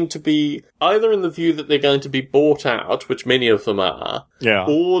see seem to be either in the view that they're going to be bought out, which many of them are,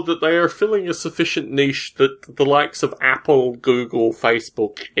 or that they are filling a sufficient niche that the likes of Apple, Google,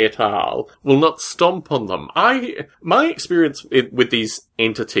 Facebook, et al. Will not stomp on them. My experience with these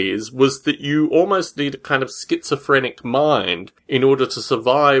entities was that you almost need a kind of schizophrenic mind in order to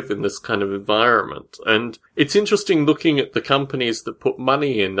survive in this kind of environment. And it's interesting looking at the companies that put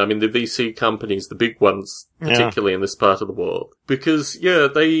money in. I mean, the VC companies, the big ones, particularly in this part of the world. Because,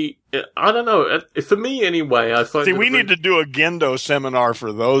 I don't know. For me, anyway, I find... See, we need to do a Gendo seminar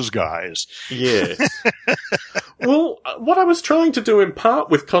for those guys. Yes. Well, what I was trying to do in part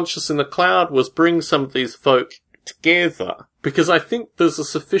with Conscious in the Cloud was bring some of these folk together, because I think there's a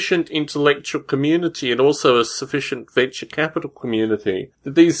sufficient intellectual community and also a sufficient venture capital community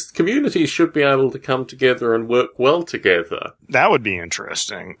that these communities should be able to come together and work well together. That would be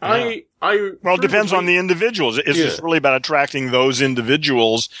interesting. Well, it depends on the individuals. It's just really about attracting those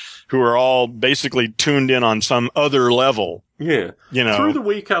individuals who are all basically tuned in on some other level. Yeah. You know. Through the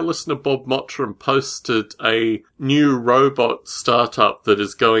week, our listener Bob Mottram posted a new robot startup that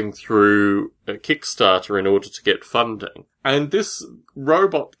is going through a Kickstarter in order to get funding. And this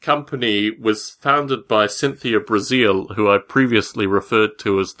robot company was founded by Cynthia Brazil, who I previously referred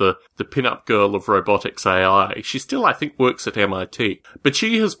to as the pin-up girl of robotics AI. She still, I think, works at MIT. But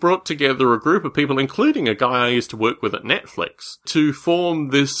she has brought together a group of people, including a guy I used to work with at Netflix, to form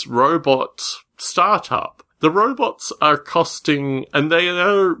this robot startup. The robots are costing, and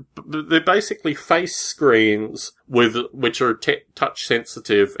they're basically face screens which are touch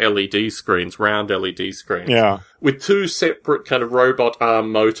sensitive LED screens, round LED screens. Yeah. With two separate kind of robot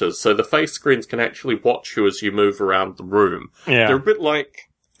arm motors. So the face screens can actually watch you as you move around the room. Yeah. They're a bit like,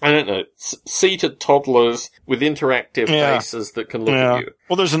 I don't know, seated toddlers with interactive faces that can look at you.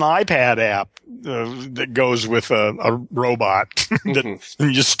 Well, there's an iPad app that goes with a robot. And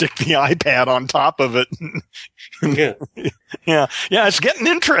you just stick the iPad on top of it. Yeah, it's getting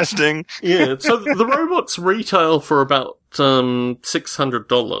interesting. Yeah, so the robots retail for about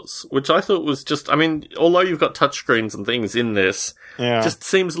 $600, which I thought was just, I mean, although you've got touchscreens and things in this, just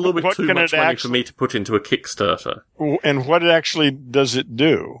seems a little bit too much money for me to put into a Kickstarter. And what actually does it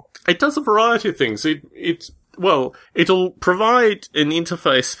do? It does a variety of things. It'll provide an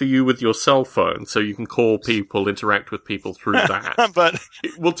interface for you with your cell phone, so you can call people, interact with people through that. But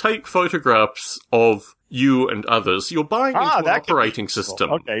it will take photographs of you and others. You're buying into an operating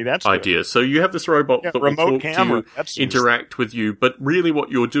system idea. Good. So you have this robot that will talk to you, interact with you, but really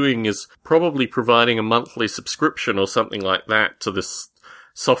what you're doing is probably providing a monthly subscription or something like that to this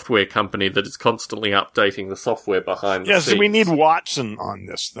software company that is constantly updating the software behind the scenes. Yes, we need Watson on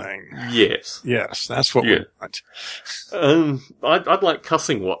this thing. Yes. Yes, that's what we want. I'd like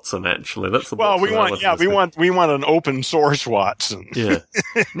cussing Watson, actually. That's the we want an open source Watson. Yeah.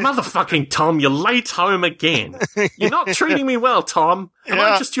 Motherfucking Tom, you're late home again. You're not treating me well, Tom. Am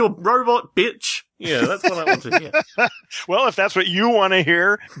I just your robot bitch? Yeah, that's what I want to hear. Well, if that's what you want to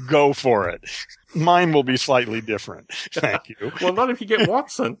hear, go for it. Mine will be slightly different. Thank you. Well, not if you get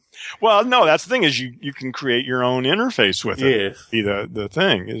Watson. Well, no, that's the thing is you can create your own interface with it. Yes. The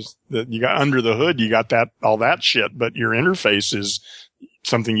thing is that you got under the hood, you got all that shit, but your interface is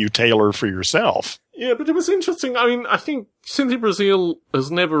something you tailor for yourself. Yeah, but it was interesting. I mean, I think Cynthia Brazil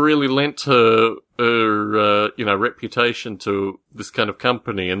has never really lent her reputation to this kind of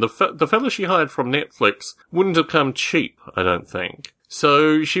company. And the fellow she hired from Netflix wouldn't have come cheap, I don't think.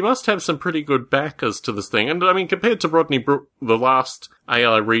 So she must have some pretty good backers to this thing. And I mean, compared to Rodney Brooke, the last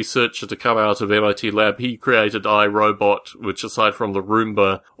AI researcher to come out of MIT Lab, he created iRobot, which aside from the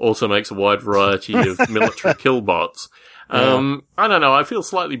Roomba, also makes a wide variety of military killbots. I don't know, I feel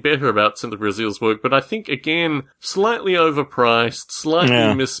slightly better about Cynthia Brazil's work, but I think, again, slightly overpriced, slightly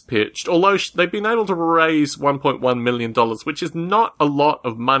mispitched, although they've been able to raise $1.1 million, which is not a lot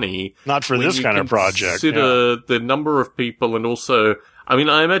of money. Not for this kind of project. Consider the number of people and also, I mean,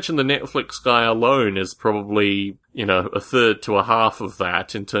 I imagine the Netflix guy alone is probably a third to a half of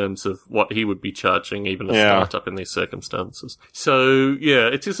that in terms of what he would be charging, even a startup in these circumstances. So, yeah,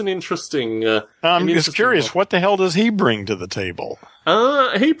 it is an interesting... I'm just curious, what the hell does he bring to the table?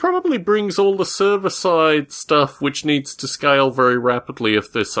 He probably brings all the server-side stuff which needs to scale very rapidly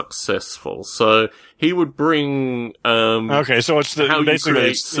if they're successful. So he would bring okay, so it's how you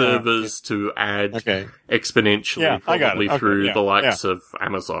create servers to add exponentially, probably through the likes of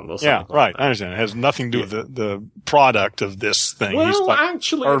Amazon or something. Yeah, right. I understand. It has nothing to do with the product of this thing. Well,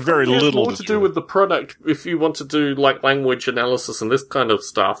 actually, or very little more to do with the product. If you want to do like language analysis and this kind of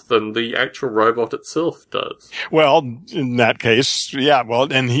stuff, than the actual robot itself does. Well, in that case, yeah.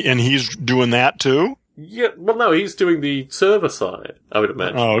 Well, and he's doing that too. Yeah, well, no, he's doing the server side, I would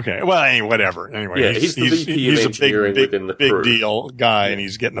imagine. Oh, okay. Well, whatever. Anyway, yeah, he's the VP of engineering within the crew. Big deal guy, and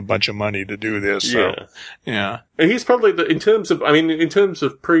he's getting a bunch of money to do this. So, yeah. He's probably in terms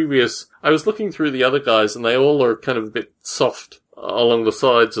of previous, I was looking through the other guys, and they all are kind of a bit soft along the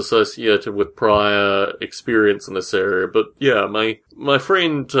sides associated with prior experience in this area. But yeah, my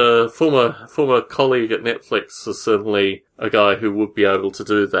friend, former colleague at Netflix is certainly a guy who would be able to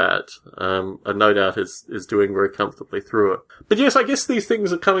do that, and no doubt is doing very comfortably through it. But yes, I guess these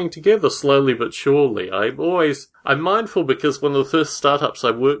things are coming together slowly but surely. I'm mindful because one of the first startups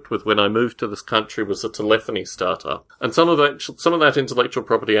I worked with when I moved to this country was a telephony startup, and some of that intellectual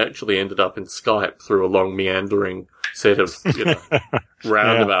property actually ended up in Skype through a long meandering set of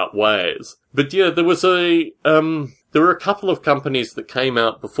roundabout ways. But yeah, there were a couple of companies that came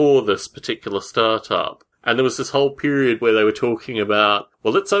out before this particular startup. And there was this whole period where they were talking about,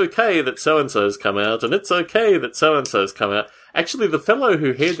 well, it's okay that so-and-so's come out, and it's okay that so-and-so's come out. Actually, the fellow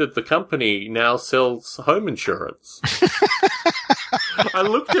who headed the company now sells home insurance. I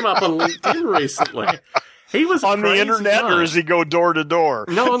looked him up on LinkedIn recently. He was on the internet, or does he go door to door?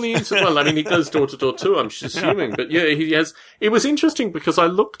 No, on the internet. Well, I mean, he goes door to door too, I'm assuming. But yeah, he has. It was interesting because I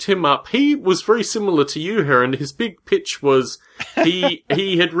looked him up. He was very similar to you here, and his big pitch was he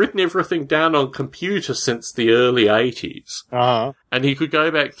had written everything down on computer since the early 80s. Uh-huh. And he could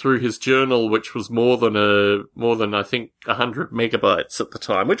go back through his journal, which was more than I think 100 megabytes at the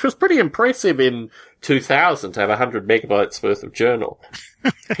time, which was pretty impressive in 2000 to have 100 megabytes worth of journal.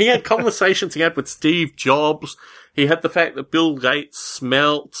 He had conversations he had with Steve Jobs. He had the fact that Bill Gates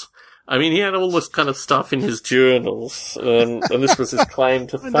smelt. I mean, he had all this kind of stuff in his journals, and this was his claim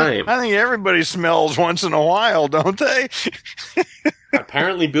to fame. I think everybody smells once in a while, don't they?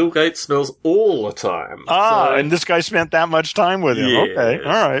 Apparently, Bill Gates smells all the time. And this guy spent that much time with him. Yes. Okay,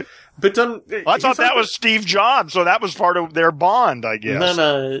 all right. But I thought that was Steve Jobs, so that was part of their bond, I guess.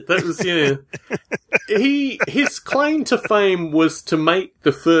 No, that was, his claim to fame was to make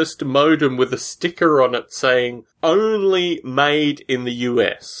the first modem with a sticker on it saying, only made in the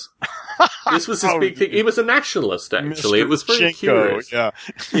US. This was his big thing. He was a nationalist, actually. Mr. It was very Chinko, curious. Yeah.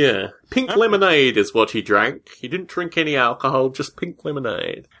 Yeah. Pink lemonade is what he drank. He didn't drink any alcohol, just pink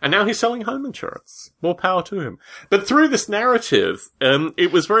lemonade. And now he's selling home insurance. More power to him. But through this narrative,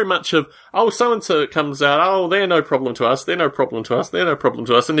 it was very much of, so-and-so comes out, they're no problem to us, they're no problem to us, they're no problem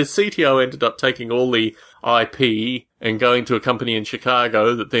to us. And his CTO ended up taking all the IP and going to a company in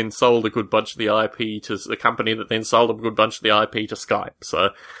Chicago that then sold a good bunch of the IP to the company that then sold a good bunch of the IP to Skype. So,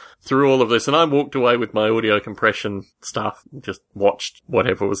 through all of this, and I walked away with my audio compression stuff and just watched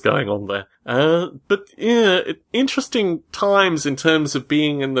whatever was going on there. But yeah, interesting times in terms of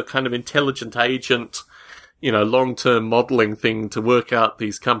being in the kind of intelligent agent, long-term modeling thing to work out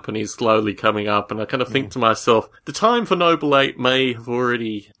these companies slowly coming up. And I kind of think to myself, the time for Noble Ape may have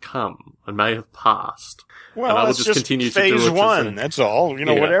already come and may have passed. Well, and I will that's just continue phase to do it. One. That's all.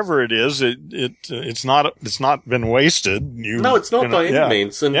 Whatever it is, it's not been wasted. No, it's not by any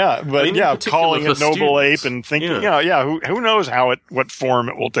means. And calling it Noble Ape and thinking, who knows what form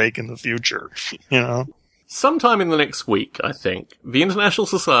it will take in the future? Sometime in the next week, I think, the International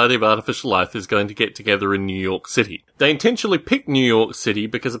Society of Artificial Life is going to get together in New York City. They intentionally picked New York City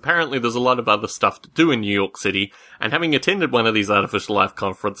because apparently there's a lot of other stuff to do in New York City, and having attended one of these artificial life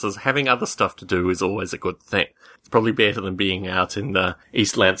conferences, having other stuff to do is always a good thing. It's probably better than being out in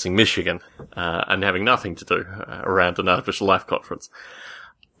East Lansing, Michigan, and having nothing to do around an artificial life conference.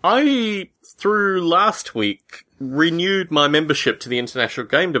 I, through last week, renewed my membership to the International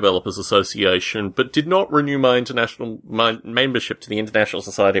Game Developers Association, but did not renew my membership to the International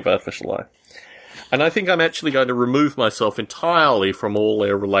Society of Artificial Life. And I think I'm actually going to remove myself entirely from all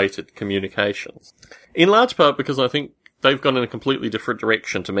their related communications. In large part because I think they've gone in a completely different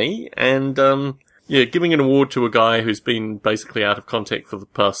direction to me, and giving an award to a guy who's been basically out of contact for the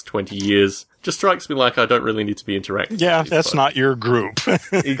past 20 years just strikes me like I don't really need to be interacting. Yeah, that's not your group.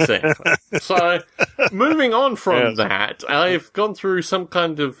 Exactly. So, moving on from that, I've gone through some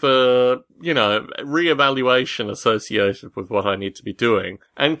kind of, reevaluation associated with what I need to be doing,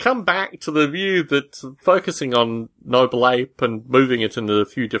 and come back to the view that focusing on Noble Ape and moving it in a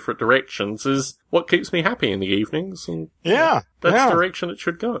few different directions is what keeps me happy in the evenings. And that's the direction it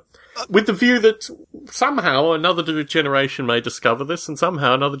should go. With the view that somehow another generation may discover this, and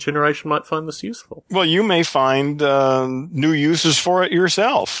somehow another generation might find this useful. Well, you may find new uses for it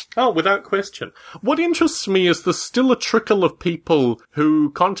yourself. Oh, without question. What interests me is there's still a trickle of people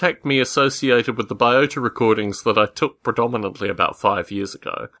who contact me associated with the Biota recordings that I took predominantly about 5 years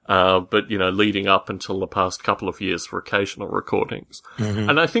ago, but leading up until the past couple of years for occasional recordings. Mm-hmm.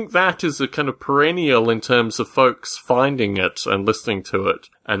 And I think that is a kind of perennial in terms of folks finding it and listening to it,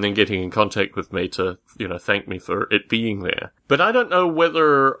 and then getting in contact with me to, thank me for it being there. But I don't know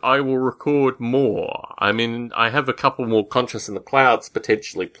whether I will record more. I mean, I have a couple more Conscious in the Clouds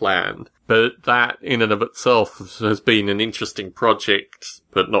potentially planned, but that in and of itself has been an interesting project,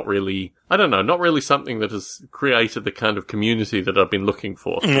 but not really, not really something that has created the kind of community that I've been looking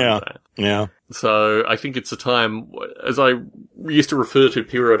for. Yeah. So I think it's a time, as I used to refer to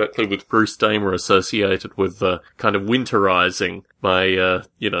periodically with Bruce Damer, associated with kind of winterizing my,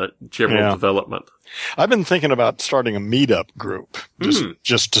 general development. I've been thinking about starting a meetup group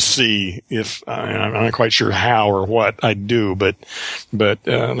just to see if I'm not quite sure how or what I'd do, but like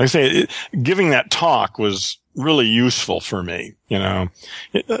I say, giving that talk was really useful for me.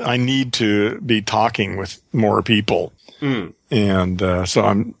 I need to be talking with more people, and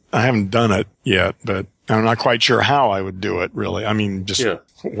so I haven't done it yet, but I'm not quite sure how I would do it. Really, I mean, just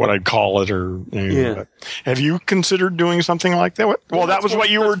what I'd call it, or but have you considered doing something like that? Well, that was what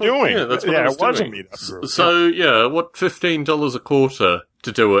you were doing. Yeah, that's what I was doing. It was a meetup group. So what, $15 a quarter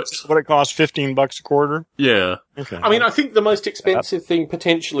to do it? What it costs, $15 a quarter? Yeah. Okay. I mean, I think the most expensive thing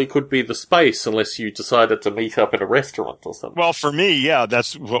potentially could be the space, unless you decided to meet up at a restaurant or something. Well, for me,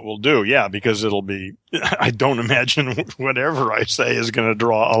 that's what we'll do. Yeah, because it'll be, I don't imagine whatever I say is going to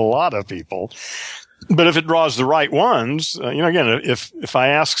draw a lot of people. But if it draws the right ones, again, if I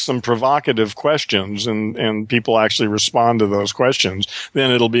ask some provocative questions and people actually respond to those questions, then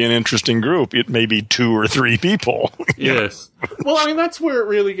it'll be an interesting group. It may be 2 or 3 people. Yes. Well, I mean, that's where it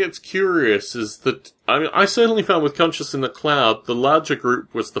really gets curious, is that, I certainly found with Conscious in the Cloud, the larger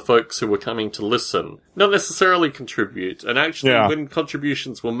group was the folks who were coming to listen, not necessarily contribute. And actually, when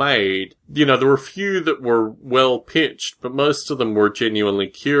contributions were made, there were a few that were well pitched, but most of them were genuinely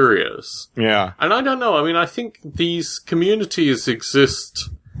curious. Yeah. And I don't know. I mean, I think these communities exist.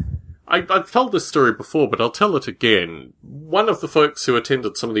 I've told this story before, but I'll tell it again. One of the folks who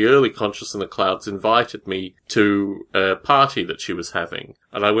attended some of the early Conscious in the Clouds invited me to a party that she was having,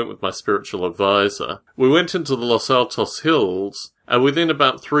 and I went with my spiritual advisor. We went into the Los Altos Hills, and within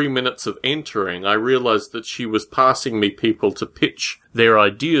about 3 minutes of entering, I realized that she was passing me people to pitch their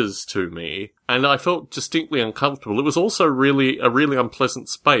ideas to me, and I felt distinctly uncomfortable. It was also a really unpleasant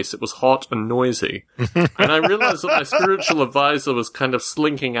space. It was hot and noisy. And I realized that my spiritual advisor was kind of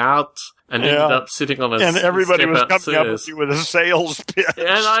slinking out and ended up sitting on a and everybody was upstairs. Coming up with you with a sales pitch. And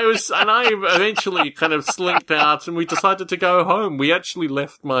I eventually kind of slinked out, and we decided to go home. We actually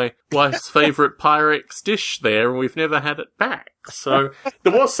left my wife's favorite Pyrex dish there, and we've never had it back. So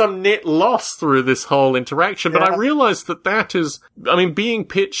there was some net loss through this whole interaction, but I realized that is, being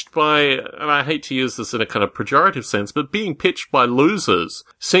pitched by, and I hate to use this in a kind of pejorative sense, but being pitched by losers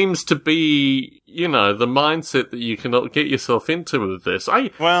seems to be, the mindset that you can get yourself into with this. I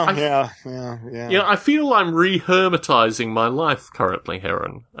feel I'm re-hermetizing my life currently,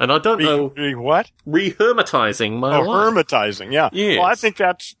 Heron. And I don't know. What? Re-hermetizing my life. Hermetizing, yeah. Yes. Well, I think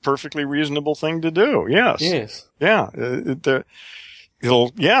that's a perfectly reasonable thing to do, yes. Yes. Yeah.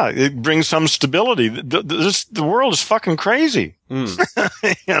 It brings some stability. The world is fucking crazy.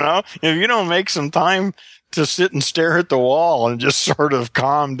 If you don't make some time to sit and stare at the wall and just sort of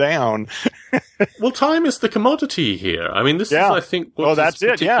calm down. Well, time is the commodity here. I mean, this is, I think, what's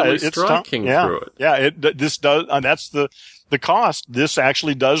particularly striking through it. Yeah, this does, that's the cost. This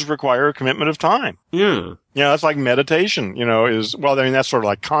actually does require a commitment of time. Yeah. That's like meditation, that's sort of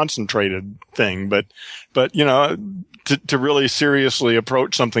like concentrated thing, but, to really seriously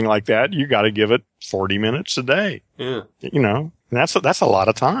approach something like that, you got to give it 40 minutes a day. Yeah. And that's a lot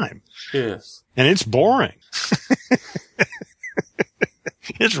of time. Yes. And it's boring.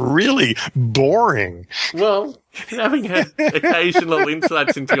 It's really boring. Well, having had occasional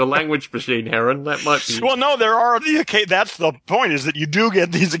insights into your language machine, Heron, that might be... Well, no, there are that's the point, is that you do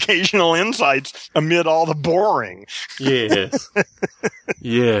get these occasional insights amid all the boring. Yes.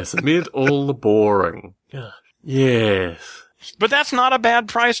 Yes, amid all the boring. Yes. But that's not a bad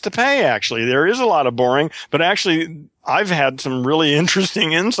price to pay, actually. There is a lot of boring, but actually, I've had some really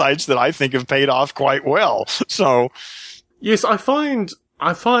interesting insights that I think have paid off quite well. So... Yes, I find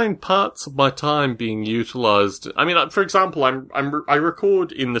parts of my time being utilized. I mean, for example, I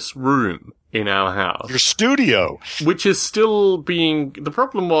record in this room in our house. Your studio. Which is still being, the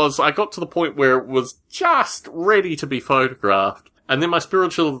problem was I got to the point where it was just ready to be photographed. And then my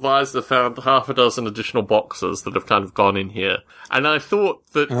spiritual advisor found half a dozen additional boxes that have kind of gone in here. And I thought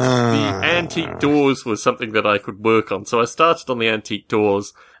that the antique doors was something that I could work on. So I started on the antique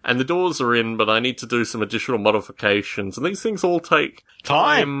doors, and the doors are in, but I need to do some additional modifications. And these things all take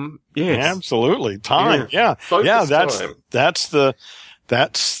time. Yes. Absolutely. Time. Yeah. That's the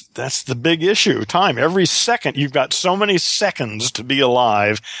big issue. Time. Every second, you've got so many seconds to be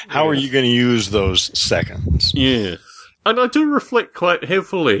alive. How are you going to use those seconds? Yes. And I do reflect quite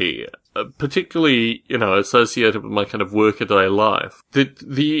heavily, particularly, associated with my kind of workaday life, that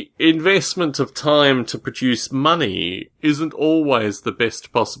the investment of time to produce money isn't always the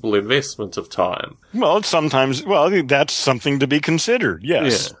best possible investment of time. Well, sometimes, that's something to be considered,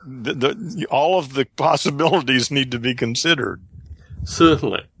 yes. Yeah. All of the possibilities need to be considered.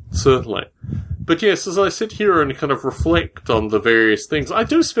 Certainly. But yes, as I sit here and kind of reflect on the various things, I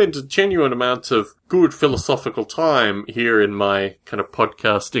do spend a genuine amount of good philosophical time here in my kind of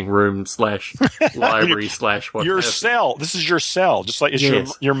podcasting room / library / what your cell. This is your cell, just like it's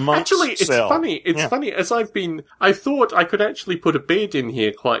your monk's cell. Actually, it's funny. It's funny. As I thought I could actually put a bed in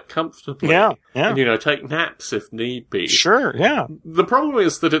here quite comfortably. Yeah. And, take naps if need be. Sure, yeah. The problem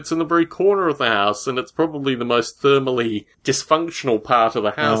is that it's in the very corner of the house, and it's probably the most thermally dysfunctional part of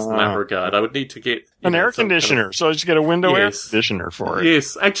the house in that regard. I would need to get an air conditioner. So just get a window air conditioner for it.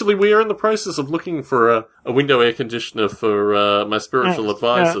 Yes. Actually, we are in the process of looking for a window air conditioner for my spiritual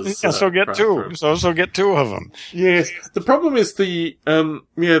advisors. So get two. So get two of them. Yes. The problem is the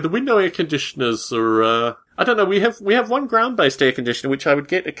window air conditioners are... I don't know, we have one ground-based air conditioner, which I would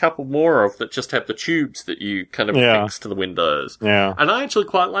get a couple more of that just have the tubes that you kind of fix to the windows. Yeah. And I actually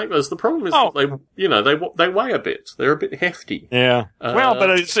quite like those. The problem is that they weigh a bit. They're a bit hefty. Yeah. But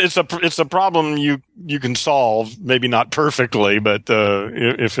it's a problem you can solve, maybe not perfectly, but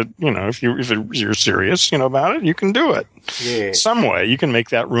if you're serious, about it, you can do it. Yeah. Some way you can make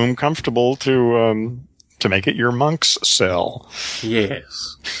that room comfortable to make it your monk's cell.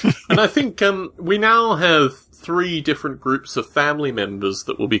 Yes. And I think we now have 3 different groups of family members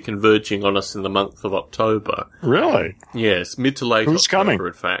that will be converging on us in the month of October. Really? Yes, mid to late Who's October, coming?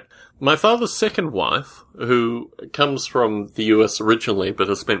 In fact. My father's second wife, who comes from the US originally, but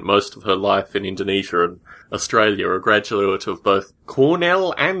has spent most of her life in Indonesia and Australia, a graduate of both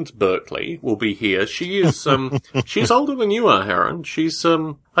Cornell and Berkeley, will be here. She is, she's older than you are, Heron. She's,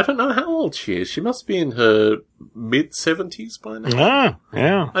 I don't know how old she is. She must be in her mid-70s by now.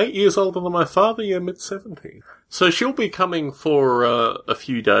 Yeah. 8 years older than my father, mid-70s. So she'll be coming for a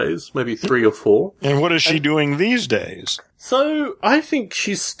few days, maybe 3 or 4. And what is she doing these days? So I think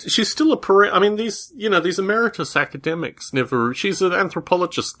she's still these emeritus academics she's an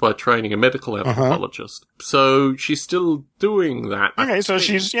anthropologist by training, a medical anthropologist. So she's still doing that. Okay, so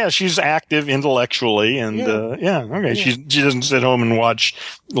she's active intellectually and she doesn't sit home and watch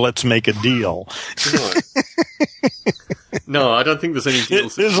Let's Make a Deal. No, I don't think there's any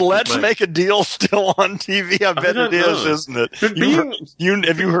deals. Is Let's Make a Deal still on TV? I bet it is, isn't it? Have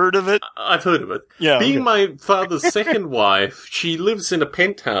you heard of it? I've heard of it. Yeah. Being my father's second wife, she lives in a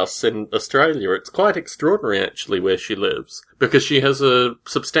penthouse in Australia. It's quite extraordinary, actually, where she lives, because she has a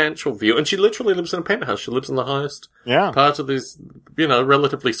substantial view, and she literally lives in a penthouse. She lives in the highest part of these,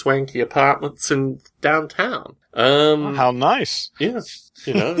 relatively swanky apartments in downtown. How nice. Yes.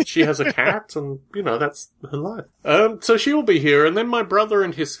 She has a cat and, that's her life. So she'll be here. And then my brother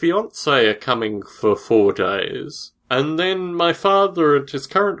and his fiancée are coming for 4 days. And then my father and his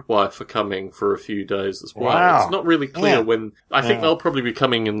current wife are coming for a few days as well. Wow. It's not really clear when. I think they'll probably be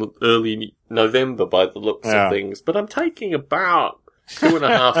coming in early November by the looks of things. But I'm taking about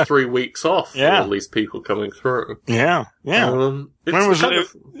 2.5, 3 weeks off for all these people coming through. Yeah. When was it?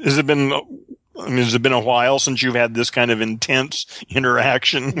 Has it been I mean, has it been a while since you've had this kind of intense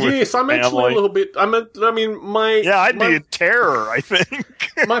interaction with Yes, I'm family? actually a little bit. I'd be in terror, I think.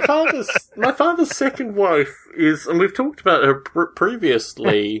 my father's second wife is, and we've talked about her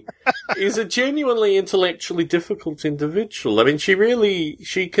previously, is a genuinely intellectually difficult individual. I mean,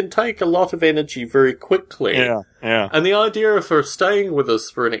 she can take a lot of energy very quickly. Yeah. And the idea of her staying with us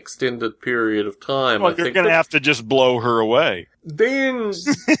for an extended period of time, well, you're going to have to just blow her away. Then,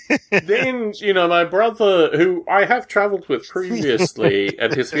 my brother, who I have travelled with previously,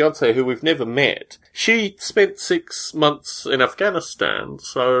 and his fiancée, who we've never met, she spent 6 months in Afghanistan,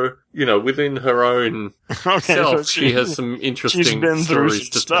 so, within her own self, so she has some interesting stories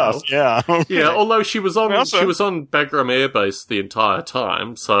to tell. Yeah. Okay. Yeah, although she was on Bagram Air Base the entire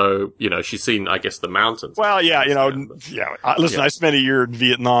time, so, she's seen, I guess, the mountains. Well, yeah, listen, I spent a year in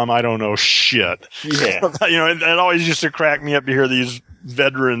Vietnam, I don't know shit. Yeah. It always used to crack me up to hear these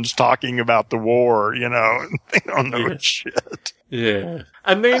veterans talking about the war, they don't know shit. Yeah.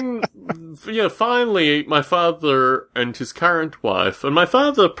 And then, finally, my father and his current wife, and my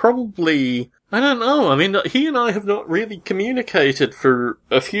father probably, I don't know, I mean, he and I have not really communicated for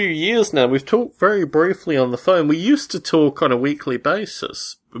a few years now. We've talked very briefly on the phone. We used to talk on a weekly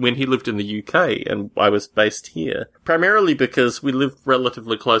basis when he lived in the UK and I was based here, primarily because we lived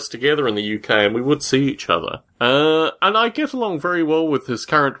relatively close together in the UK and we would see each other. And I get along very well with his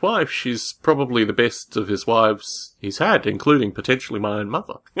current wife. She's probably the best of his wives he's had, including potentially my own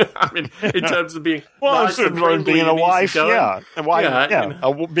mother. I mean, in terms of being nice and friendly, being a wife,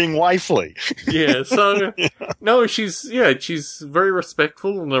 being wifely. Yeah, so no, she's very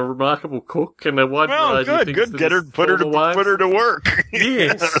respectful and a remarkable cook and a wide variety of things. Good. Put her to work.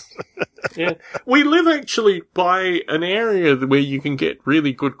 Yes. Yeah. We live actually by an area where you can get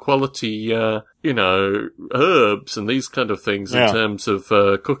really good quality, herbs and these kind of things in terms of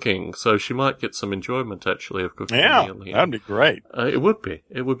cooking. So she might get some enjoyment actually of cooking. Yeah, that'd be great. It would be.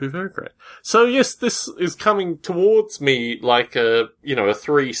 It would be very great. So yes, this is coming towards me like a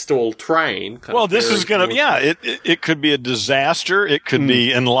 3-stall train. Well, this is going to, it could be a disaster. It could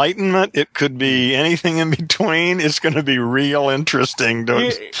be enlightenment. It could be anything in between. It's going to be real interesting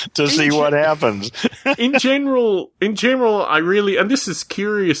to see what happens. In general, I really, and this is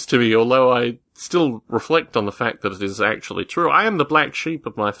curious to me, although I still reflect on the fact that it is actually true. I am the black sheep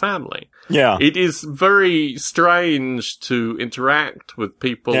of my family. Yeah. It is very strange to interact with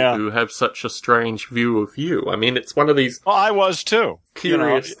people who have such a strange view of you. I mean, it's one of these... Well, I was too.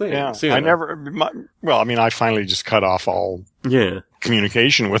 Curious things. Yeah. I finally just cut off all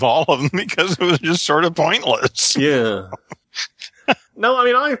communication with all of them because it was just sort of pointless. Yeah. No, I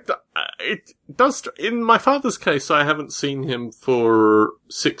mean, it does, in my father's case, I haven't seen him for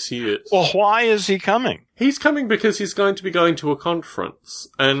 6 years. Well, why is he coming? He's coming because he's going to be going to a conference,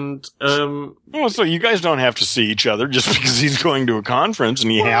 and, so you guys don't have to see each other just because he's going to a conference and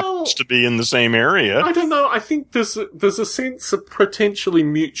he happens to be in the same area. I don't know, I think there's a sense of potentially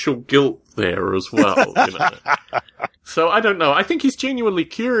mutual guilt there as well, So I don't know. I think he's genuinely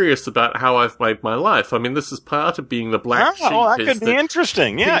curious about how I've made my life. I mean, this is part of being the black sheep. Oh, that could be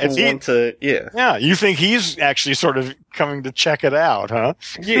interesting. Yeah, Yeah, you think he's actually sort of coming to check it out, huh?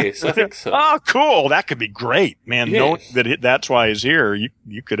 Yes, I think so. Oh, cool. That could be great, man. Yes. Knowing that that's why he's here, you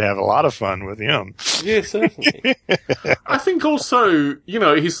could have a lot of fun with him. Yes, certainly. I think also,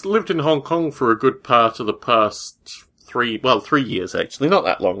 he's lived in Hong Kong for a good part of the past 3 years actually, not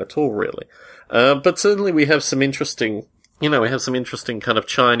that long at all, really. But certainly we have some interesting kind of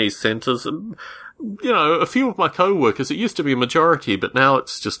Chinese centres. A few of my co-workers, it used to be a majority, but now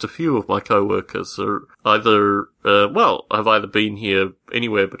it's just a few of my co-workers are have either been here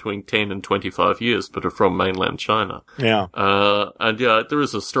anywhere between 10 and 25 years, but are from mainland China. Yeah. There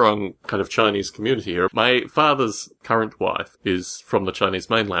is a strong kind of Chinese community here. My father's current wife is from the Chinese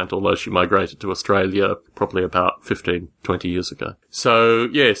mainland, although she migrated to Australia probably about 15, 20 years ago. So,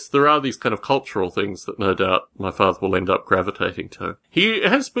 yes, there are these kind of cultural things that no doubt my father will end up gravitating to. He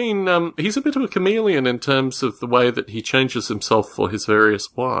has been, he's a bit of a chameleon in terms of the way that he changes himself for his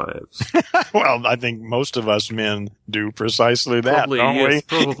various wives. Well, I think most of us men do precisely that, don't we?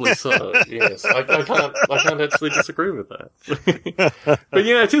 Probably so, yes. I can't actually disagree with that. But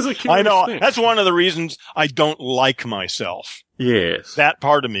yeah, it is a curious thing. That's one of the reasons I don't like myself. Yes. That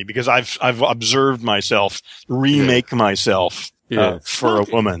part of me, because I've observed myself remake myself for a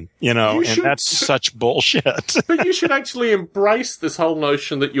woman, and that's such bullshit. But you should actually embrace this whole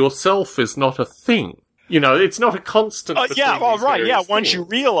notion that yourself is not a thing. it's not a constant. Right. Yeah. Once you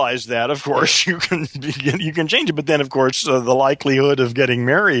realize that, of course, you can change it. But then, of course, the likelihood of getting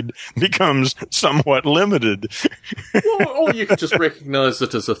married becomes somewhat limited. Or you can just recognize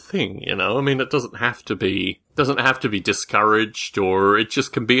it as a thing. I mean, it doesn't have to be discouraged, or it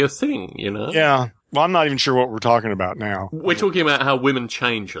just can be a thing. Yeah. Well, I'm not even sure what we're talking about now. We're talking about how women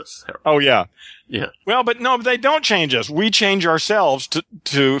change us, Harold. Oh, yeah. Yeah. Well, but no, they don't change us. We change ourselves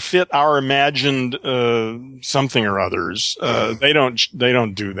to fit our imagined something or others. They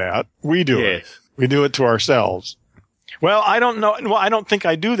don't do that. We do it. We do it to ourselves. Well, I don't know. Well, I don't think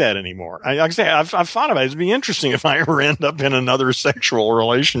I do that anymore. Like I say, I've thought about it. It'd be interesting if I ever end up in another sexual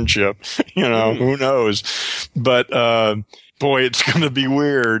relationship. Who knows? But boy, it's going to be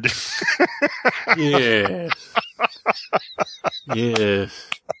weird. Yes. Yes.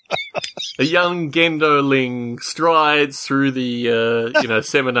 A young Gendoling strides through the,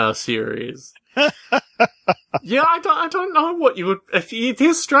 seminar series. Yeah, I don't know what you would. It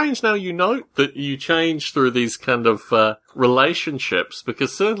is strange now you note that you change through these kind of relationships,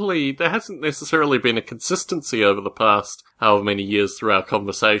 because certainly there hasn't necessarily been a consistency over the past however many years through our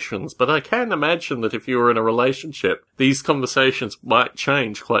conversations, but I can imagine that if you were in a relationship, these conversations might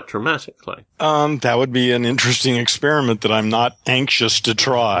change quite dramatically. That would be an interesting experiment that I'm not anxious to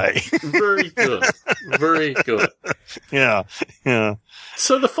try. Very good. Very good. Yeah.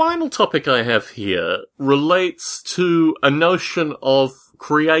 So the final topic I have here relates to a notion of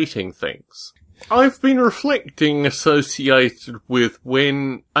creating things. I've been reflecting associated with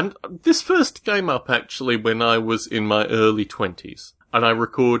and this first came up actually when I was in my early 20s, and I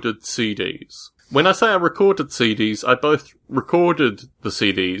recorded CDs. When I say I recorded CDs, I both recorded the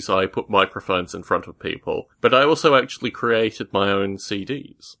CDs, I put microphones in front of people, but I also actually created my own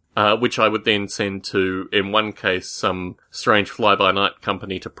CDs. Which I would then send to, in one case, some strange fly-by-night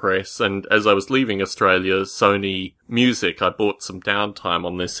company to press, and as I was leaving Australia, Sony Music, I bought some downtime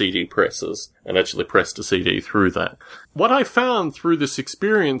on their CD presses, and actually pressed a CD through that. What I found through this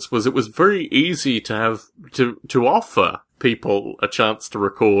experience was it was very easy to have, to offer people a chance to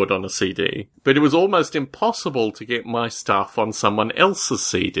record on a CD, but it was almost impossible to get my stuff on someone else's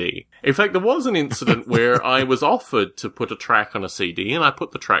CD. In fact, there was an incident where I was offered to put a track on a CD, and I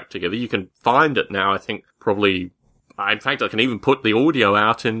put the track together. You can find it now, I think, probably. In fact, I can even put the audio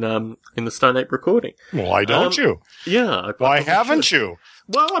out in the Stone Ape recording. Why don't you? Yeah. Why haven't you?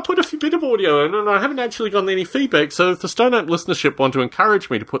 Well, I put a bit of audio in, and I haven't actually gotten any feedback, so if the Stone Ape listenership want to encourage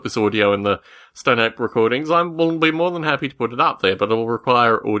me to put this audio in the Stone Ape recordings, I will be more than happy to put it up there, but it will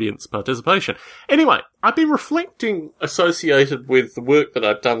require audience participation. Anyway, I've been reflecting associated with the work that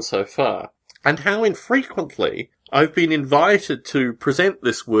I've done so far, and how infrequently I've been invited to present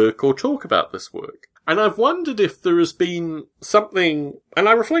this work or talk about this work. And I've wondered if there has been something, and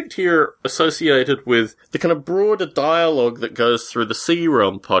I reflect here associated with the kind of broader dialogue that goes through the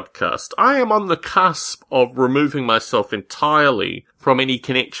C-Realm podcast. I am on the cusp of removing myself entirely from any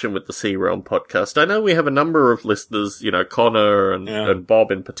connection with the C-Realm podcast. I know we have a number of listeners, Connor and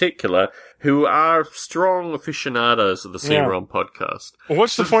Bob in particular, who are strong aficionados of the C-Realm podcast. Well,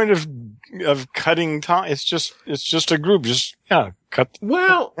 what's the point of cutting time? It's just a group. Cut.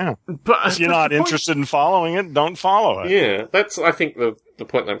 Well, but if you're not interested in following it, don't follow it. Yeah, that's, I think, the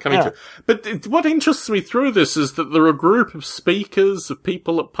point that I'm coming to. But what interests me through this is that there are a group of speakers, of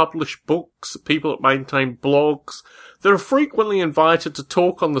people that publish books, of people that maintain blogs, that are frequently invited to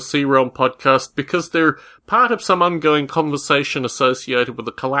talk on the C-Realm podcast because they're part of some ongoing conversation associated with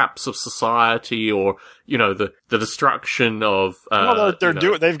the collapse of society or, the destruction of,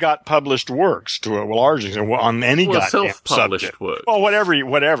 they've got published works to a large extent on any goddamn self-published subject. work. Well,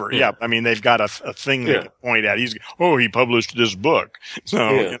 whatever. Yeah. I mean, they've got a thing they can point at. He published this book.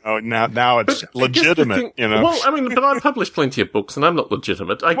 So, now it's legitimate, Well, I mean, but I publish plenty of books and I'm not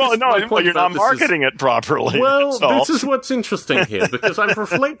legitimate. You're not marketing it properly. Well, this is what's interesting here, because I've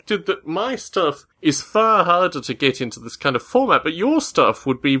reflected that my stuff is far harder to get into this kind of format, but your stuff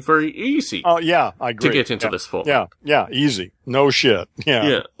would be very easy. Oh, yeah, I agree. To get into this format. Yeah, easy. No shit.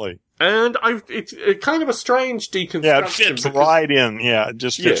 Yeah. And it's kind of a strange deconstruction. Yeah, it fits right in. Yeah, it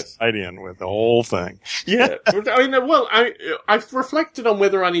just fits right in with the whole thing. Yeah. I mean, I've reflected on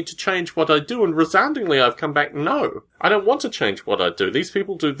whether I need to change what I do, and resoundingly I've come back, no. I don't want to change what I do. These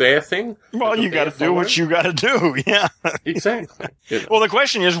people do their thing. Well, you got to do what you got to do. Yeah. Exactly. Well, the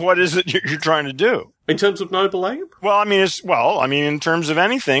question is, what is it you're trying to do? In terms of Noble Ape? Well, I mean, in terms of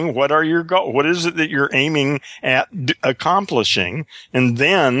anything, what are your goals? What is it that you're aiming at accomplishing? And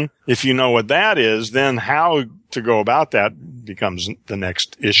then, if you know what that is, then how to go about that becomes the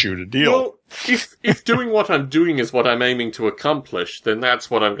next issue to deal with. if doing what I'm doing is what I'm aiming to accomplish, then that's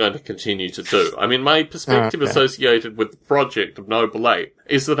what I'm going to continue to do. I mean, my perspective associated with the project of Noble Ape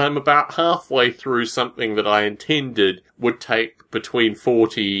is that I'm about halfway through something that I intended would take between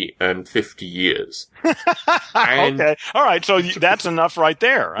 40 and 50 years. Okay. All right. So that's enough right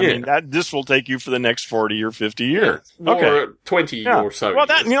there. I mean, this will take you for the next 40 or 50 years. Yeah. Or 20 or so. Well,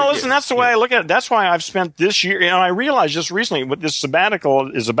 listen, that's the way I look at it. That's why I've spent this year, and I realized just recently what this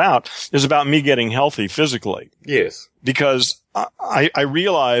sabbatical is about me getting healthy physically. Yes. Because I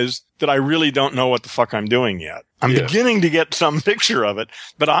realize that I really don't know what the fuck I'm doing yet. I'm beginning to get some picture of it,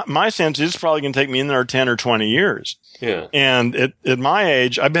 but my sense is it's probably going to take me another 10 or 20 years. Yeah. And at my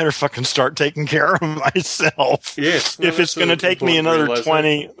age, I better fucking start taking care of myself. Yes. If it's going to take me another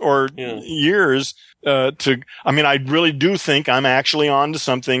 20 or years I really do think I'm actually on to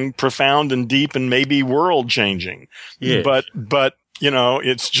something profound and deep and maybe world changing. Yeah. But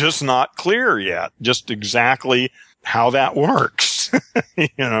it's just not clear yet, just exactly how that works,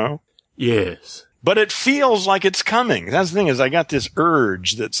 Yes. But it feels like it's coming. That's the thing, is I got this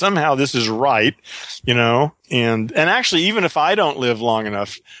urge that somehow this is right, and actually, even if I don't live long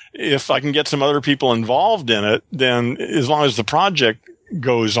enough, if I can get some other people involved in it, then as long as the project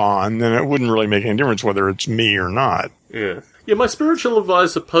goes on, then it wouldn't really make any difference whether it's me or not. Yeah. Yeah, my spiritual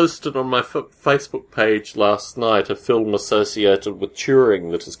advisor posted on my Facebook page last night a film associated with Turing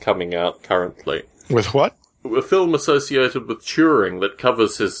that is coming out currently. With what? A film associated with Turing that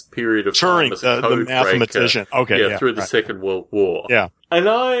covers his period of time as a the mathematician. Okay, through the Second World War. Yeah. And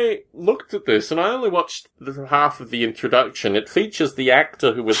I looked at this, and I only watched half of the introduction. It features the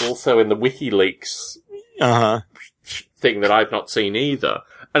actor who was also in the WikiLeaks thing that I've not seen either.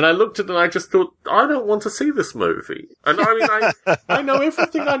 And I looked at it and I just thought, I don't want to see this movie. And I mean, I know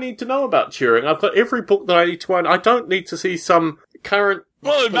everything I need to know about Turing. I've got every book that I need to own. I don't need to see some current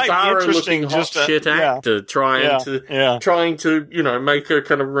it might be interesting, hot shit actor trying to make a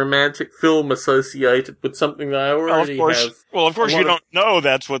kind of romantic film associated with something that I already have. Well, of course, you don't know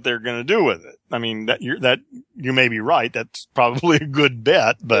that's what they're going to do with it. I mean, you may be right. That's probably a good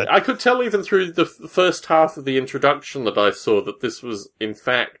bet, but I could tell even through the first half of the introduction that I saw that this was, in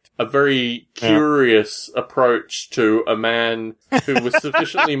fact, a very curious approach to a man who was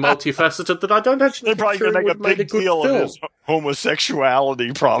sufficiently multifaceted that I don't actually think they're probably going to make a big deal of his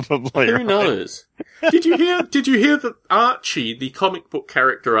homosexuality, probably. Who knows? Did you hear that Archie, the comic book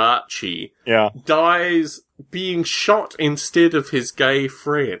character Archie, dies being shot instead of his gay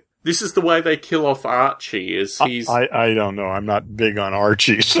friend? This is the way they kill off Archie. I don't know. I'm not big on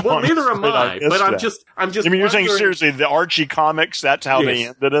Archie. So well, neither am I. But I'm just. I mean, you're saying seriously, the Archie comics? That's how they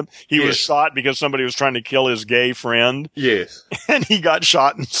ended him. He was shot because somebody was trying to kill his gay friend. Yes, and he got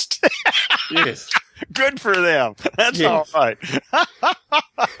shot instead. Yes. Good for them. That's all right.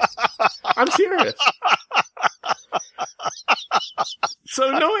 I'm serious. So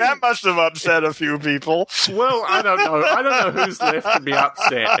that must have upset a few people. Well, I don't know. I don't know who's left to be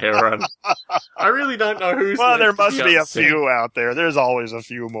upset, Aaron. I really don't know who's left there must to be upset. A few out there. There's always a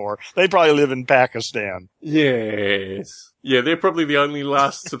few more. They probably live in Pakistan. Yes. Yeah, they're probably the only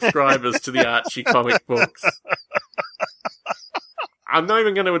last subscribers to the Archie comic books. I'm not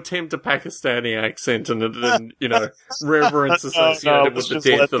even going to attempt a Pakistani accent and reverence associated with the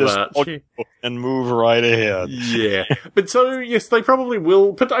death of Archie. And move right ahead. Yeah. But so, yes, they probably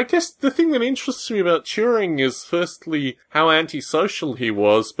will. But I guess the thing that interests me about Turing is firstly how antisocial he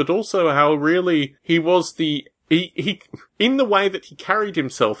was, but also how really he was he in the way that he carried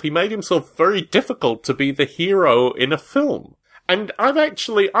himself, he made himself very difficult to be the hero in a film. And I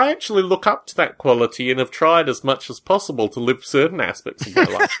actually look up to that quality and have tried as much as possible to live certain aspects of my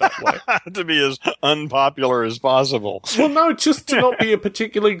life that way. To be as unpopular as possible. Well, no, just to not be a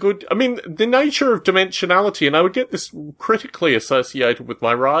particularly good... I mean, the nature of dimensionality, and I would get this critically associated with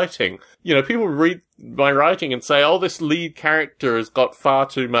my writing. People read my writing and say, this lead character has got far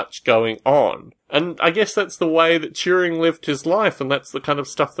too much going on. And I guess that's the way that Turing lived his life, and that's the kind of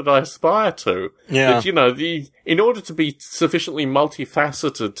stuff that I aspire to. Yeah. That, in order to be sufficiently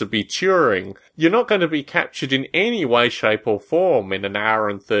multifaceted to be Turing, you're not going to be captured in any way, shape, or form in an hour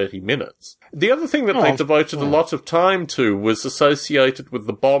and 30 minutes. The other thing that they devoted a lot of time to was associated with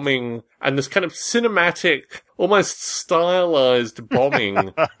the bombing and this kind of cinematic, almost stylized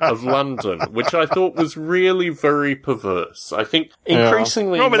bombing of London, which I thought was really very perverse. I think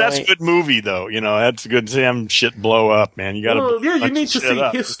increasingly... No, but that's a good movie, though. That's good to see them shit blow up, man. You gotta... you need to see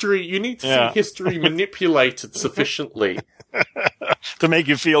history. You need to see history manipulated sufficiently to make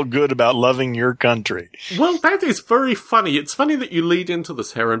you feel good about loving your country. Well, that is very funny. It's funny that you lead into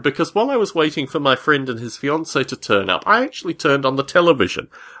this, Heron, because while I was waiting for my friend and his fiancée to turn up, I actually turned on the television.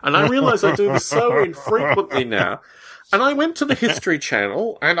 And I realise I do this so infrequently now. And I went to the History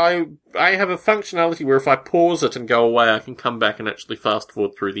Channel, and I have a functionality where if I pause it and go away, I can come back and actually fast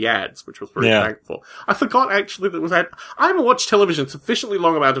forward through the ads, which was very thankful. I forgot actually that it was I haven't watched television sufficiently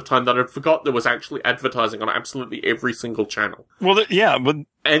long amount of time that I forgot there was actually advertising on absolutely every single channel. Well,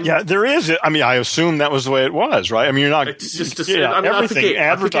 there is. I mean, I assume that was the way it was, right? I mean, you're not. It's just everything.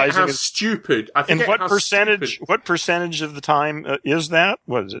 Advertising how stupid. And what percentage? Stupid. What percentage of the time is that?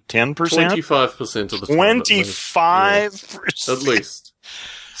 What is it? 10%? 25% of the time. 25%. At least.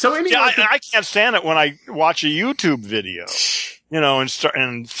 So anyway, I can't stand it when I watch a YouTube video,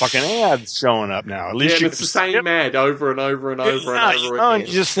 and fucking ads showing up now. At least it's the same ad over and over and over and over again. And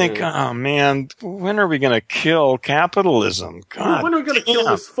you just think, oh man, when are we going to kill capitalism? God, when are we going to kill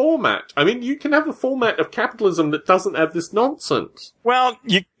this format? I mean, you can have a format of capitalism that doesn't have this nonsense. Well,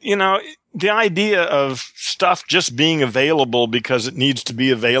 the idea of stuff just being available because it needs to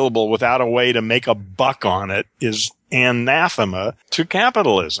be available without a way to make a buck on it is anathema to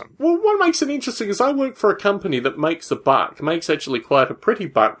capitalism. Well, what makes it interesting is I work for a company that makes a buck, makes actually quite a pretty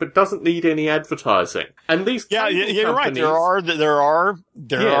buck, but doesn't need any advertising. And these you're right. There are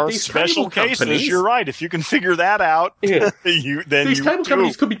special cases. You're right. If you can figure that out, these cable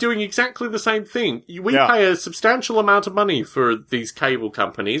companies could be doing exactly the same thing. We pay a substantial amount of money for these cable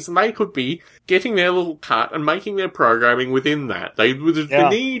companies, and they could be getting their little cut and making their programming within that. The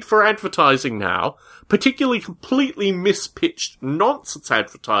need for advertising now, particularly completely mispitched nonsense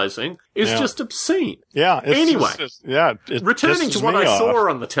advertising, is just obscene. Yeah. Anyway, it returning to what I saw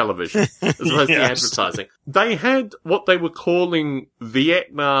on the television, as opposed to the advertising, they had what they were calling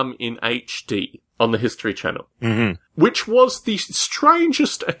Vietnam in HD on the History Channel, which was the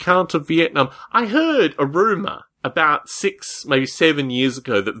strangest account of Vietnam. I heard a rumor about 6, maybe 7 years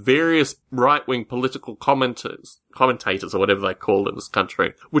ago that various right-wing political commentators, or whatever they call in this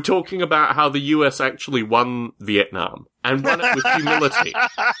country, were talking about how the US actually won Vietnam and won it with humility.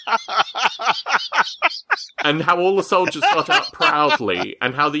 And how all the soldiers got out proudly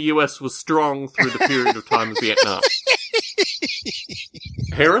and how the US was strong through the period of time of Vietnam.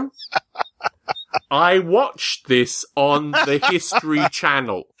 Heron? I watched this on the History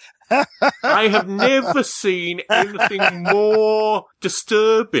Channel. I have never seen anything more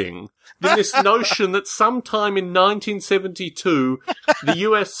disturbing than this notion that sometime in 1972, the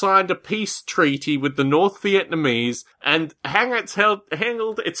US signed a peace treaty with the North Vietnamese and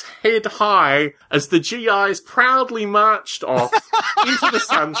held its head high as the GIs proudly marched off into the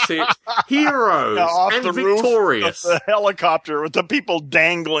sunset, heroes and victorious. The helicopter with the people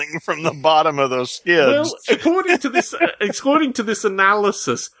dangling from the bottom of those skids. Well, according to this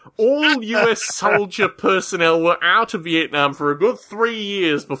analysis, all US soldier personnel were out of Vietnam for a good 3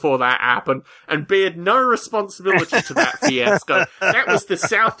 years before that happened and bared no responsibility to that fiasco. That was the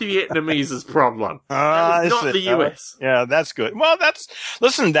South Vietnamese's problem. That was not the US. Yeah, that's good. Well, that's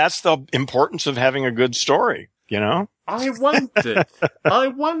the importance of having a good story, I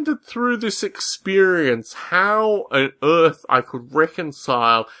wondered through this experience how on earth I could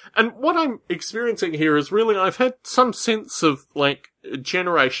reconcile. And what I'm experiencing here is really I've had some sense of like a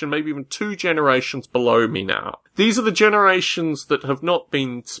generation, maybe even 2 generations below me now. These are the generations that have not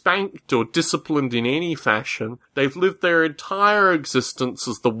been spanked or disciplined in any fashion. They've lived their entire existence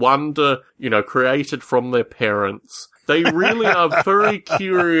as the wonder, created from their parents. They really are very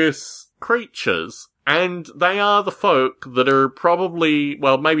curious creatures. And they are the folk that are probably,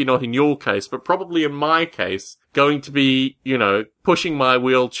 well, maybe not in your case, but probably in my case, going to be, pushing my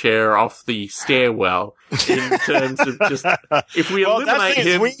wheelchair off the stairwell in terms of just, if we eliminate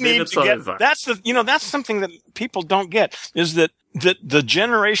him, then it's over. That's something that people don't get, is that the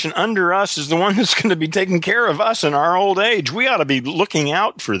generation under us is the one that's going to be taking care of us in our old age. We ought to be looking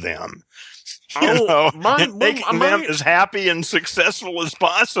out for them. Making them as happy and successful as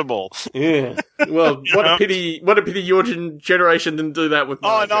possible. Yeah. Well, what a pity your generation didn't do that with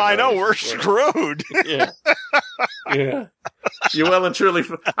my generation. I know, we're screwed. Yeah. Yeah. You well and truly,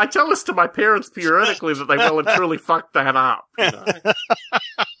 I tell this to my parents periodically that they well and truly fucked that up.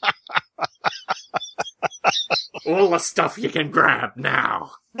 All the stuff you can grab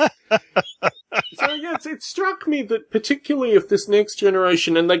now. So yes, it struck me that particularly if this next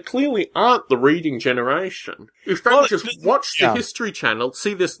generation, and they clearly aren't the reading generation, if they just watch the History Channel,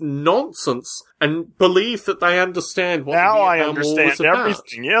 see this nonsense, and believe that they understand what now the I Vietnam understand War was about.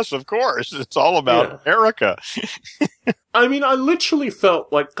 Everything. Yes, of course, it's all about America. I mean, I literally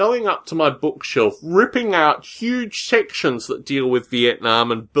felt like going up to my bookshelf, ripping out huge sections that deal with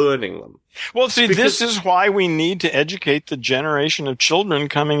Vietnam and burning them. Well, see, this is why we need to educate the generation of children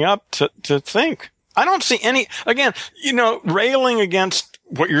coming up to think. I don't see any, again, railing against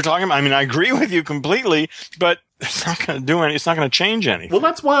what you're talking about. I mean, I agree with you completely, but it's not going to do anything. It's not going to change anything. Well,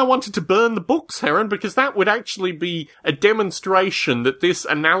 that's why I wanted to burn the books, Heron, because that would actually be a demonstration that this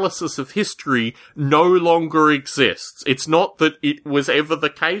analysis of history no longer exists. It's not that it was ever the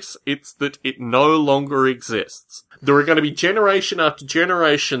case, it's that it no longer exists. There are going to be generation after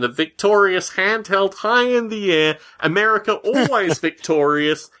generation of victorious, hand held high in the air, America always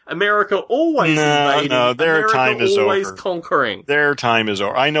victorious, America always invading, their America time is always over. Conquering. Their time is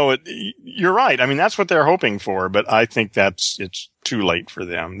over. I know it. You're right. I mean, that's what they're hoping for, but I think it's too late for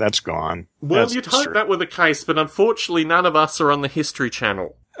them. That's gone. Well, you'd hope that were the case, but unfortunately none of us are on the History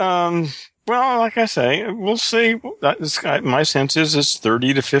Channel. Well, like I say, we'll see. My sense is it's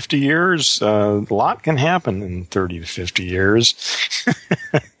 30 to 50 years. A lot can happen in 30 to 50 years.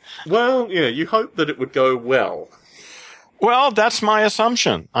 Well, yeah, you hope that it would go well. Well, that's my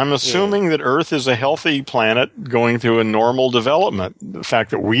assumption. I'm assuming that Earth is a healthy planet going through a normal development. The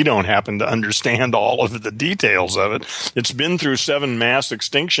fact that we don't happen to understand all of the details of it. It's been through 7 mass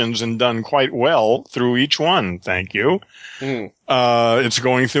extinctions and done quite well through each one. Thank you. It's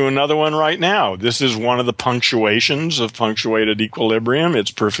going through another one right now. This is one of the punctuations of punctuated equilibrium. It's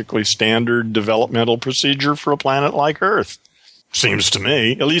perfectly standard developmental procedure for a planet like Earth. Seems to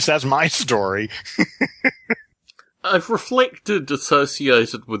me. At least that's my story. I've reflected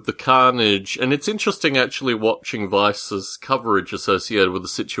associated with the carnage, and it's interesting actually watching Vice's coverage associated with the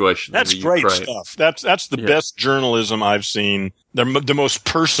situation in the Ukraine. That's great stuff. That's the best journalism I've seen. They're the most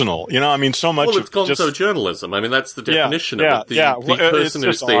personal. I mean, so much. Well, it's gonzo journalism. I mean, that's the definition of it. The person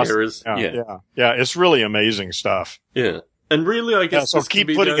who's there awesome. Is... Yeah, it's really amazing stuff. Yeah. And really, I guess... so keep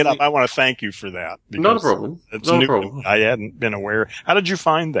putting it up. I want to thank you for that. Not a problem. It's not a problem. I hadn't been aware. How did you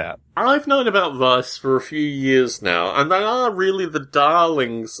find that? I've known about Vice for a few years now, and they are really the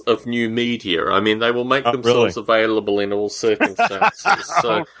darlings of new media. I mean, they will make themselves available in all circumstances.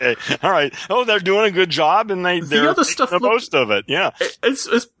 So. Okay. All right. Oh, they're doing a good job, and they're other stuff, the most of it. Yeah. As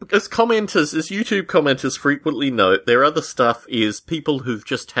commenters, as YouTube commenters frequently note, their other stuff is people who've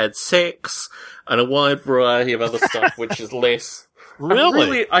just had sex, and a wide variety of other stuff, which is less.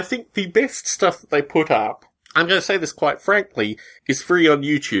 Really? I think the best stuff that they put up, I'm going to say this quite frankly, is free on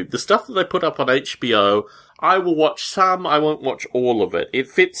YouTube. The stuff that they put up on HBO, I will watch some, I won't watch all of it. It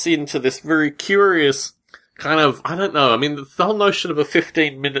fits into this very curious kind of, I don't know, I mean, the whole notion of a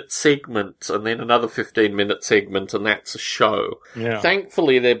 15-minute segment and then another 15-minute segment and that's a show. Yeah.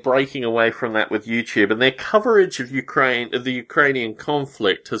 Thankfully, they're breaking away from that with YouTube, and their coverage of the Ukrainian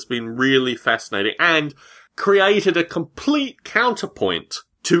conflict has been really fascinating and created a complete counterpoint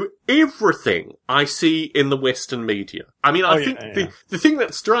to everything I see in the Western media. I mean, I think the thing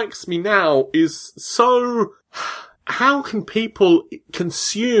that strikes me now is so... How can people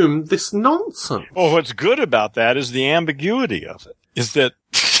consume this nonsense? Well, what's good about that is the ambiguity of it. Is that,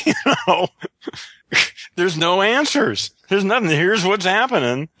 there's no answers. There's nothing. Here's what's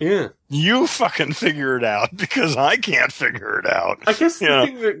happening. Yeah. You fucking figure it out because I can't figure it out. I guess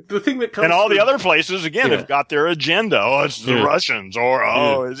the thing that comes... And all the other places, again, have got their agenda. Oh, it's the Russians. Or,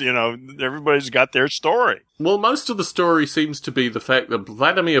 everybody's got their story. Well, most of the story seems to be the fact that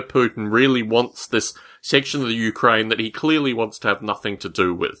Vladimir Putin really wants this section of the Ukraine that he clearly wants to have nothing to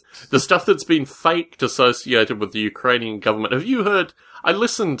do with. The stuff that's been faked associated with the Ukrainian government. Have you heard... I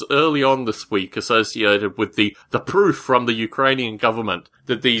listened early on this week associated with the proof from the Ukrainian government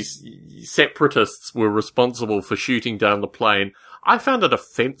that these separatists were responsible for shooting down the plane. I found it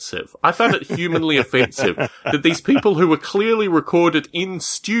offensive. I found it humanly offensive that these people who were clearly recorded in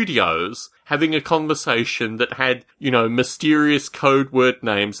studios having a conversation that had, mysterious code word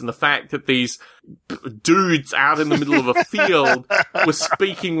names, and the fact that these dudes out in the middle of a field were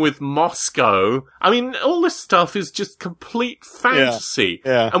speaking with Moscow. I mean, all this stuff is just complete fantasy.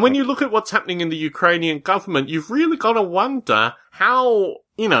 Yeah. And when you look at what's happening in the Ukrainian government, you've really got to wonder how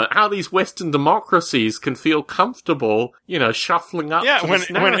these Western democracies can feel comfortable, shuffling up to this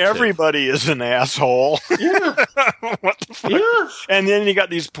narrative. When everybody is an asshole. Yeah. What the fuck? Yeah. And then you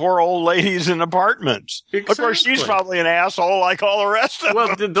got these poor old ladies in apartments. Exactly. Of course, she's probably an asshole like all the rest of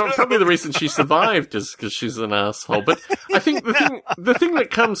them. Well, probably the reason she survived is because she's an asshole. But I think the thing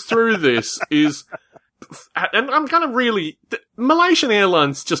that comes through this is, and I'm kind of really, Malaysian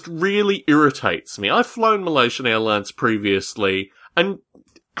Airlines just really irritates me. I've flown Malaysian Airlines previously, and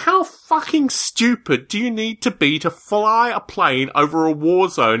how fucking stupid do you need to be to fly a plane over a war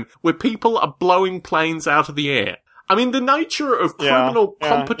zone where people are blowing planes out of the air? I mean, the nature of criminal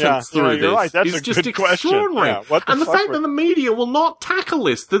competence through this right. That's is a just good question. extraordinary. Yeah, and the fact that the media will not tackle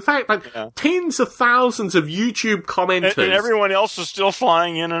this, the fact that tens of thousands of YouTube commenters... And everyone else is still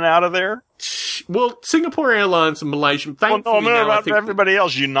flying in and out of there? Well, Singapore Airlines and Malaysian, thankfully about everybody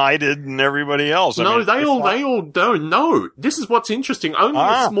else, United and everybody else. No, they all don't. No, this is what's interesting. Only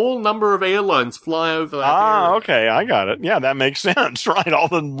a small number of airlines fly over that area. Okay, I got it. Yeah, that makes sense, right? All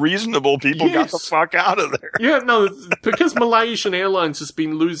the reasonable people got the fuck out of there. Yeah, no, because Malaysian Airlines has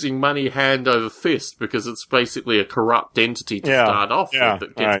been losing money hand over fist because it's basically a corrupt entity to start off with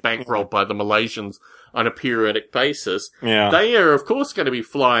that gets bankrolled by the Malaysians on a periodic basis. Yeah. They are, of course, going to be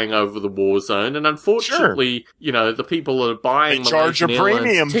flying over the war zone, and unfortunately, the people that are buying they charge a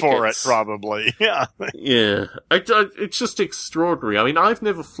premium for it, tickets, probably. Yeah. Yeah. It's just extraordinary. I mean, I've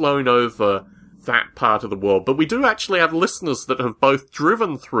never flown over that part of the world, but we do actually have listeners that have both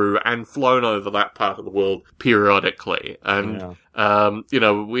driven through and flown over that part of the world periodically. And,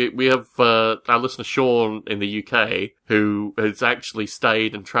 we have our listener Sean in the UK who has actually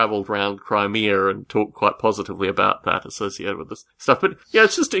stayed and travelled around Crimea and talked quite positively about that associated with this stuff. But yeah,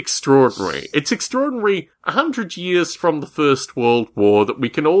 it's just extraordinary. It's extraordinary 100 years from the First World War that we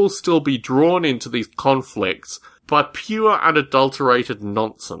can all still be drawn into these conflicts by pure unadulterated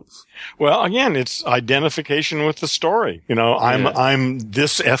nonsense. Well, again, it's identification with the story. I'm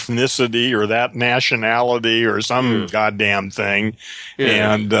this ethnicity or that nationality or some goddamn thing.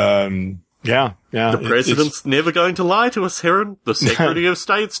 Yeah. And, the president's never going to lie to us, Heron. The Secretary of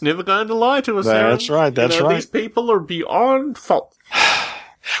State's never going to lie to us, Heron. That's right. That's right. These people are beyond fault.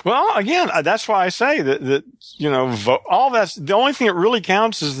 Well, again, that's why I say that all that's the only thing that really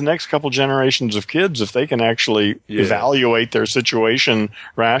counts is the next couple generations of kids if they can actually evaluate their situation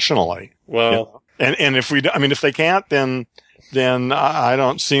rationally. Well, and if they can't, then I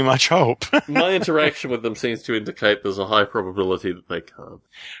don't see much hope. My interaction with them seems to indicate there's a high probability that they can't.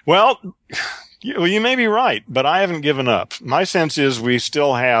 Well, you may be right, but I haven't given up. My sense is we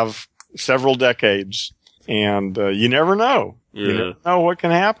still have several decades, and you never know. Yeah. You never know what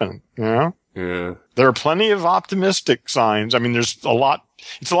can happen, Yeah. There are plenty of optimistic signs. I mean, it's a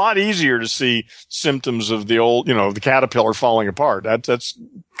lot easier to see symptoms of the old, the caterpillar falling apart. That's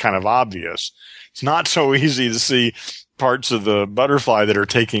kind of obvious. It's not so easy to see parts of the butterfly that are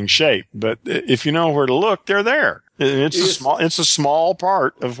taking shape, but if you know where to look, they're there. It's a small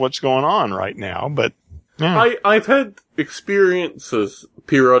part of what's going on right now, but yeah. I've had experiences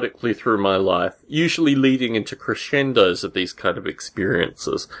periodically through my life, usually leading into crescendos of these kind of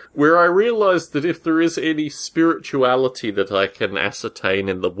experiences, where I realized that if there is any spirituality that I can ascertain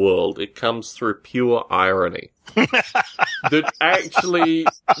in the world, it comes through pure irony. That actually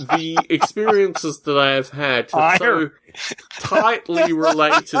the experiences that I have had are so tightly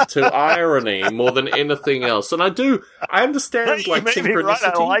related to irony more than anything else. And I understand like synchronicity. Right.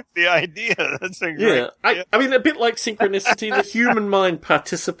 I like the idea. That's a great idea. I mean, a bit like synchronicity, the human mind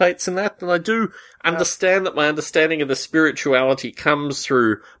participates in that, and I do understand that my understanding of the spirituality comes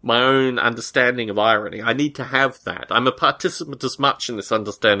through my own understanding of irony. I need to have that. I'm a participant as much in this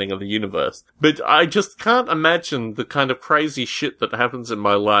understanding of the universe. But I just can't imagine the kind of crazy shit that happens in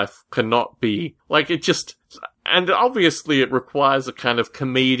my life cannot be, and obviously it requires a kind of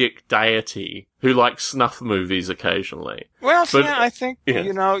comedic deity who likes snuff movies occasionally. Well, I think, when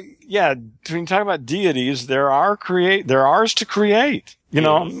you talk about deities, there are ours to create.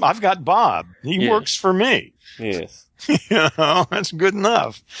 I've got Bob. He works for me. Yes. That's good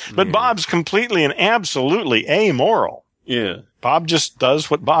enough. But Bob's completely and absolutely amoral. Yeah. Bob just does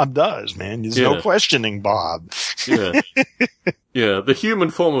what Bob does, man. There's no questioning Bob. Yeah. Yeah, the human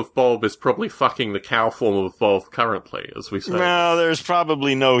form of Bob is probably fucking the cow form of Bob currently, as we say. Well, there's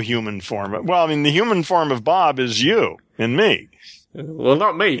probably no human form. Well, I mean, the human form of Bob is you and me. Well,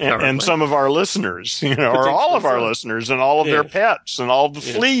 not me, currently. And some of our listeners, or all of our listeners, and all of their pets, and all of the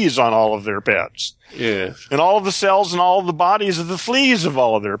fleas on all of their pets. Yeah. And all of the cells and all of the bodies of the fleas of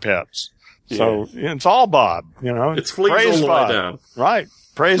all of their pets. So it's all Bob, It's fleas Praise all the Bob. way down. Right.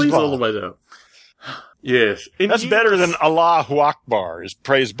 Praise fleas Bob. all the way down. Yes. That's better than Allahu Akbar, is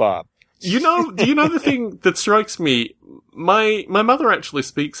praise Bob. Do you know the thing that strikes me? My mother actually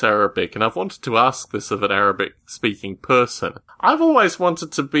speaks Arabic, and I've wanted to ask this of an Arabic speaking person. I've always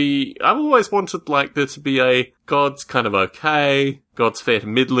wanted there to be a God's kind of okay, God's fair to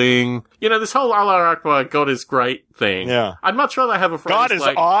middling. This whole Allah Akbar, God is great thing. Yeah. I'd much rather have a phrase God is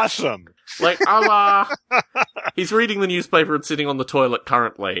awesome. Like Allah, he's reading the newspaper and sitting on the toilet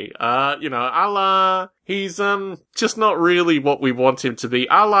currently. Allah, he's, just not really what we want him to be.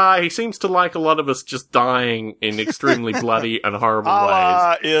 Allah, he seems to like a lot of us just dying in extremely bloody and horrible ways.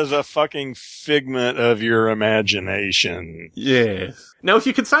 Allah is a fucking figment of your imagination. Yes. Now, if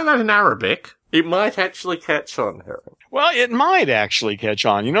you could say that in Arabic, it might actually catch on, Harry. Well, it might actually catch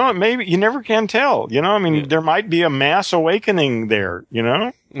on. Maybe you never can tell. There might be a mass awakening there,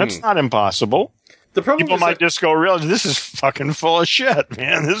 That's not impossible. The problem People might just go, realize this is fucking full of shit,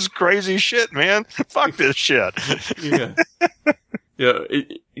 man. This is crazy shit, man. Fuck this shit. Yeah.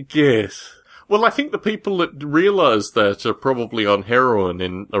 Yes. Well, I think the people that realize that are probably on heroin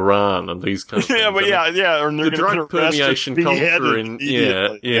in Iran and these kind of things. Or the drug permeation culture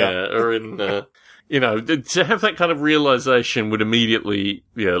or in, to have that kind of realization would immediately,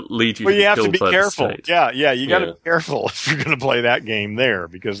 lead you to you have kill to be by careful. the state. You got to be careful if you're going to play that game there,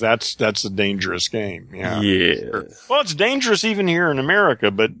 because that's a dangerous game. Yeah. Well, it's dangerous even here in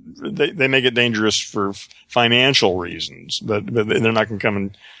America, but they make it dangerous for financial reasons. But they're not going to come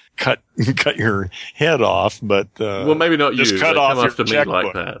and cut your head off. But well, maybe not just you. Cut they off come your after checkbook. me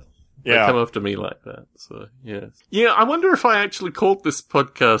like that. They come after me like that, so, yes. Yeah, I wonder if I actually called this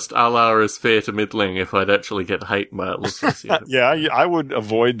podcast Allah is Fair to Middling if I'd actually get hate mail associated. I would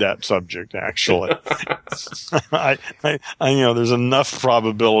avoid that subject, actually. I there's enough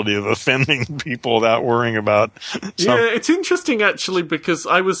probability of offending people without worrying about something. Yeah, it's interesting, actually, because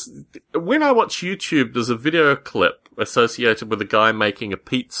when I watch YouTube, there's a video clip associated with a guy making a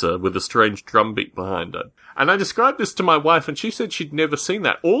pizza with a strange drum beat behind it. And I described this to my wife, and she said she'd never seen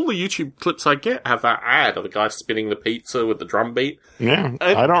that. All the YouTube clips I get have that ad of the guy spinning the pizza with the drum beat. Yeah,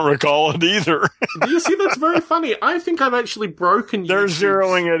 I don't recall it either. Do you see? That's very funny. I think I've actually broken They're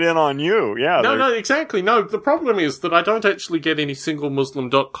zeroing it in on you. Yeah. No, exactly. No, the problem is that I don't actually get any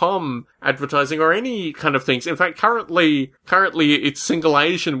singlemuslim.com advertising or any kind of things. In fact, currently it's single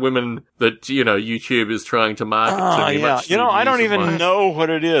Asian women that, YouTube is trying to market to me. Yeah. I don't even know what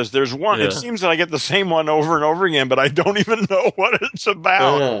it is. There's one. Yeah. It seems that I get the same one over and over again, but I don't even know what it's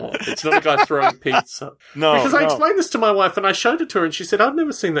about. Oh, it's not a guy throwing pizza. No. Because I explained this to my wife and I showed it to her and she said, I've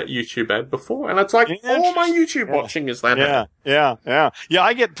never seen that YouTube ad before. And it's like, all my YouTube watching is that ad. Yeah. Yeah,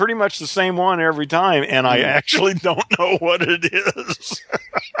 I get pretty much the same one every time, and I actually don't know what it is.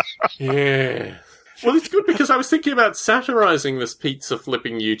 Yeah. Well, it's good because I was thinking about satirizing this pizza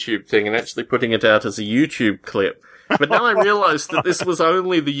flipping YouTube thing and actually putting it out as a YouTube clip. But now I realized that this was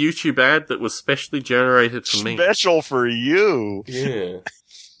only the YouTube ad that was specially generated for me. Special for you. Yeah.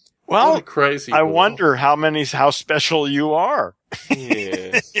 Well, crazy. I wonder how special you are.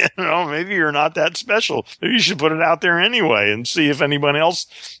 Yeah. Maybe you're not that special. Maybe you should put it out there anyway and see if anyone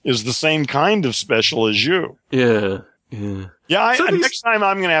else is the same kind of special as you. Yeah. Yeah, next time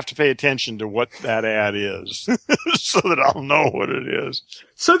I'm going to have to pay attention to what that ad is so that I'll know what it is.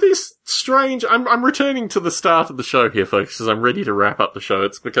 So these strange... I'm returning to the start of the show here, folks, because I'm ready to wrap up the show.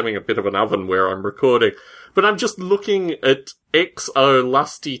 It's becoming a bit of an oven where I'm recording. But I'm just looking at XO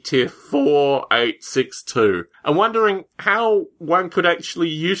Lusty Tiff 4862 and wondering how one could actually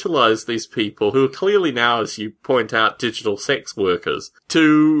utilize these people who are clearly now, as you point out, digital sex workers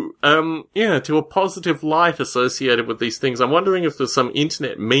to a positive light associated with these things. I'm wondering if there's some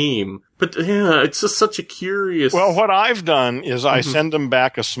internet meme, but it's just such a curious... Well, what I've done is I send them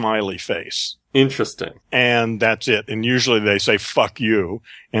back a smiley face. Interesting. And that's it. And usually they say, fuck you,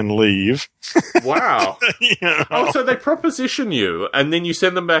 and leave. Wow. Oh, so they proposition you, and then you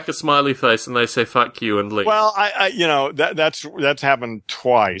send them back a smiley face, and they say, fuck you, and leave. Well, that's happened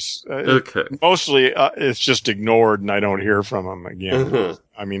twice. Okay. Mostly, it's just ignored, and I don't hear from them again. Mm-hmm.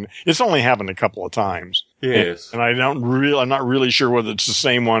 I mean, it's only happened a couple of times. Yes. And I'm not really sure whether it's the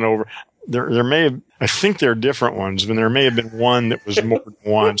same one over. There may have, I think there are different ones, but there may have been one that was more than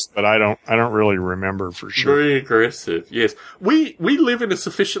once, but I don't really remember for sure. Very aggressive, yes. We live in a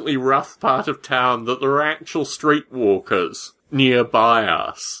sufficiently rough part of town that there are actual streetwalkers nearby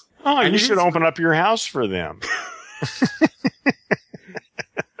us. Oh, and you should open up your house for them.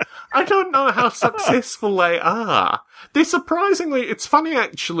 I don't know how successful they are. It's funny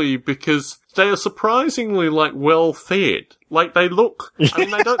actually, because they are surprisingly, well fed. Like, they look, they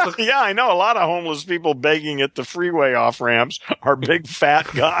don't look... Yeah, I know. A lot of homeless people begging at the freeway off-ramps are big fat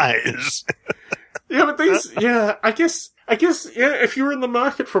guys. Yeah, but I guess, if you were in the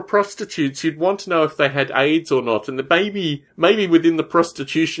market for prostitutes, you'd want to know if they had AIDS or not, and maybe within the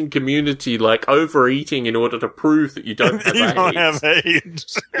prostitution community, overeating in order to prove that you don't have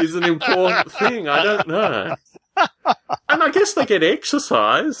AIDS is an important thing. I don't know. And I guess they get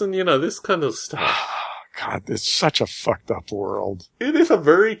exercise and, this kind of stuff. God, it's such a fucked up world. It is a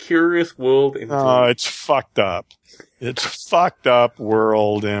very curious world. Oh, it's fucked up. It's a fucked up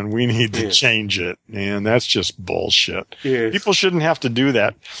world, and we need to change it. And that's just bullshit. Yes. People shouldn't have to do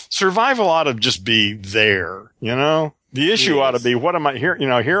that. Survival ought to just be there, you know? The issue ought to be, what am I here? You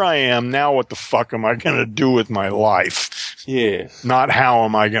know, here I am. Now what the fuck am I going to do with my life? Yes. Not how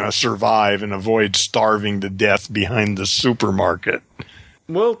am I going to survive and avoid starving to death behind the supermarket.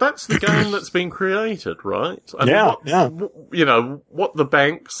 Well, that's the game that's been created, right? I mean, You know, what the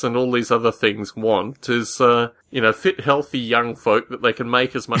banks and all these other things want is, fit, healthy young folk that they can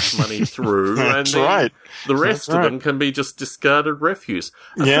make as much money through. That's and right. The rest of them can be just discarded refuse.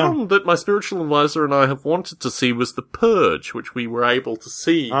 A film that my spiritual advisor and I have wanted to see was The Purge, which we were able to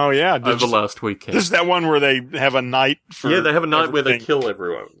see over last weekend. This is that one where they have a night for they have a night everything. where they kill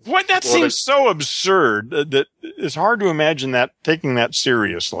everyone. What? That seems so absurd that it's hard to imagine taking that seriously.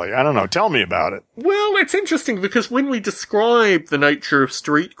 I don't know. Tell me about it. Well, it's interesting because when we describe the nature of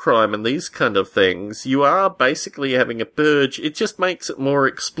street crime and these kind of things, you are basically having a purge. It just makes it more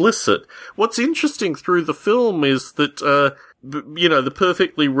explicit. What's interesting through the film is that, the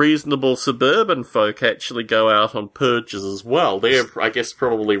perfectly reasonable suburban folk actually go out on purges as well. They're, I guess,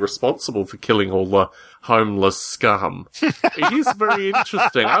 probably responsible for killing all the homeless scum. It is very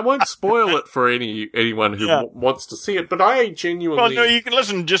interesting. I won't spoil it for anyone who wants to see it, but I genuinely... Well, no, you can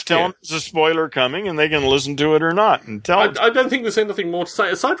listen. Just tell them there's a spoiler coming, and they can listen to it or not. And tell I don't think there's anything more to say,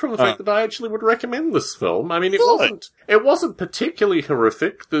 aside from the fact that I actually would recommend this film. I mean, it wasn't particularly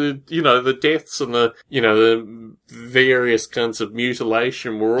horrific. The deaths and the various kinds of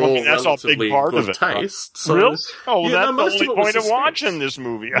mutilation were all relatively good taste. So, really? Oh, that's the only point of watching this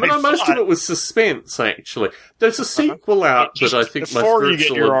movie. Most of it was suspense, actually. There's a sequel out that I think before you get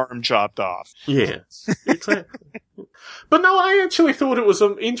your arm chopped off. Yeah, exactly. But no, I actually thought it was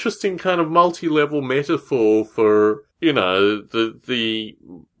an interesting kind of multi-level metaphor for, the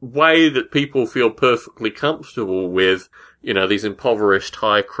way that people feel perfectly comfortable with, these impoverished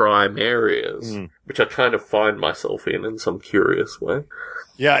high crime areas, which I kind of find myself in some curious way.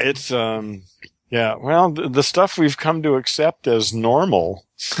 Yeah, it's, well, the stuff we've come to accept as normal,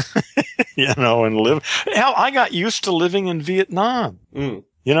 and live. Hell, I got used to living in Vietnam.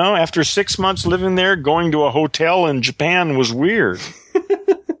 After 6 months living there, going to a hotel in Japan was weird.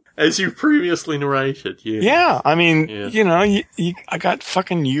 As you previously narrated, Yeah, I mean, I got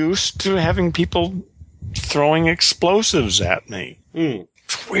fucking used to having people throwing explosives at me.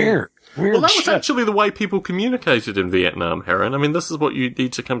 It's weird. Well, that was actually the way people communicated in Vietnam, Heron. I mean, this is what you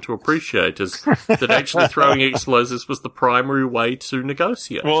need to come to appreciate, is that actually throwing explosives was the primary way to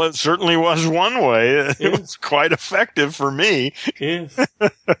negotiate. Well, it certainly was one way. It was quite effective for me. Yes.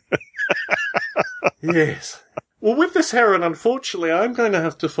 Yes. Well, with this, Heron, unfortunately, I'm going to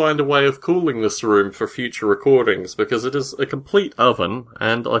have to find a way of cooling this room for future recordings, because it is a complete oven,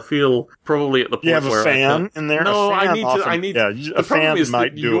 and I feel probably at the point where you have a fan in there? No, I need. A fan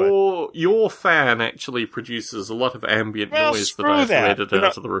might do it. Your fan actually produces a lot of ambient noise that I have to edit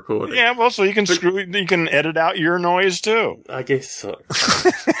out of the recording. Yeah, well, so you can edit out your noise too. I guess so.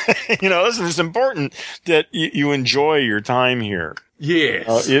 Listen, it's important that you enjoy your time here.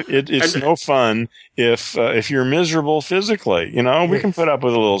 Yes. It's no fun if you're miserable physically. We can put up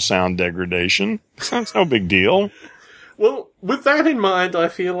with a little sound degradation. That's no big deal. Well, with that in mind, I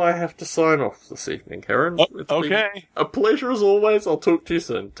feel I have to sign off this evening, Heron. Okay. A pleasure as always. I'll talk to you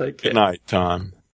soon. Take care. Good night, Tom.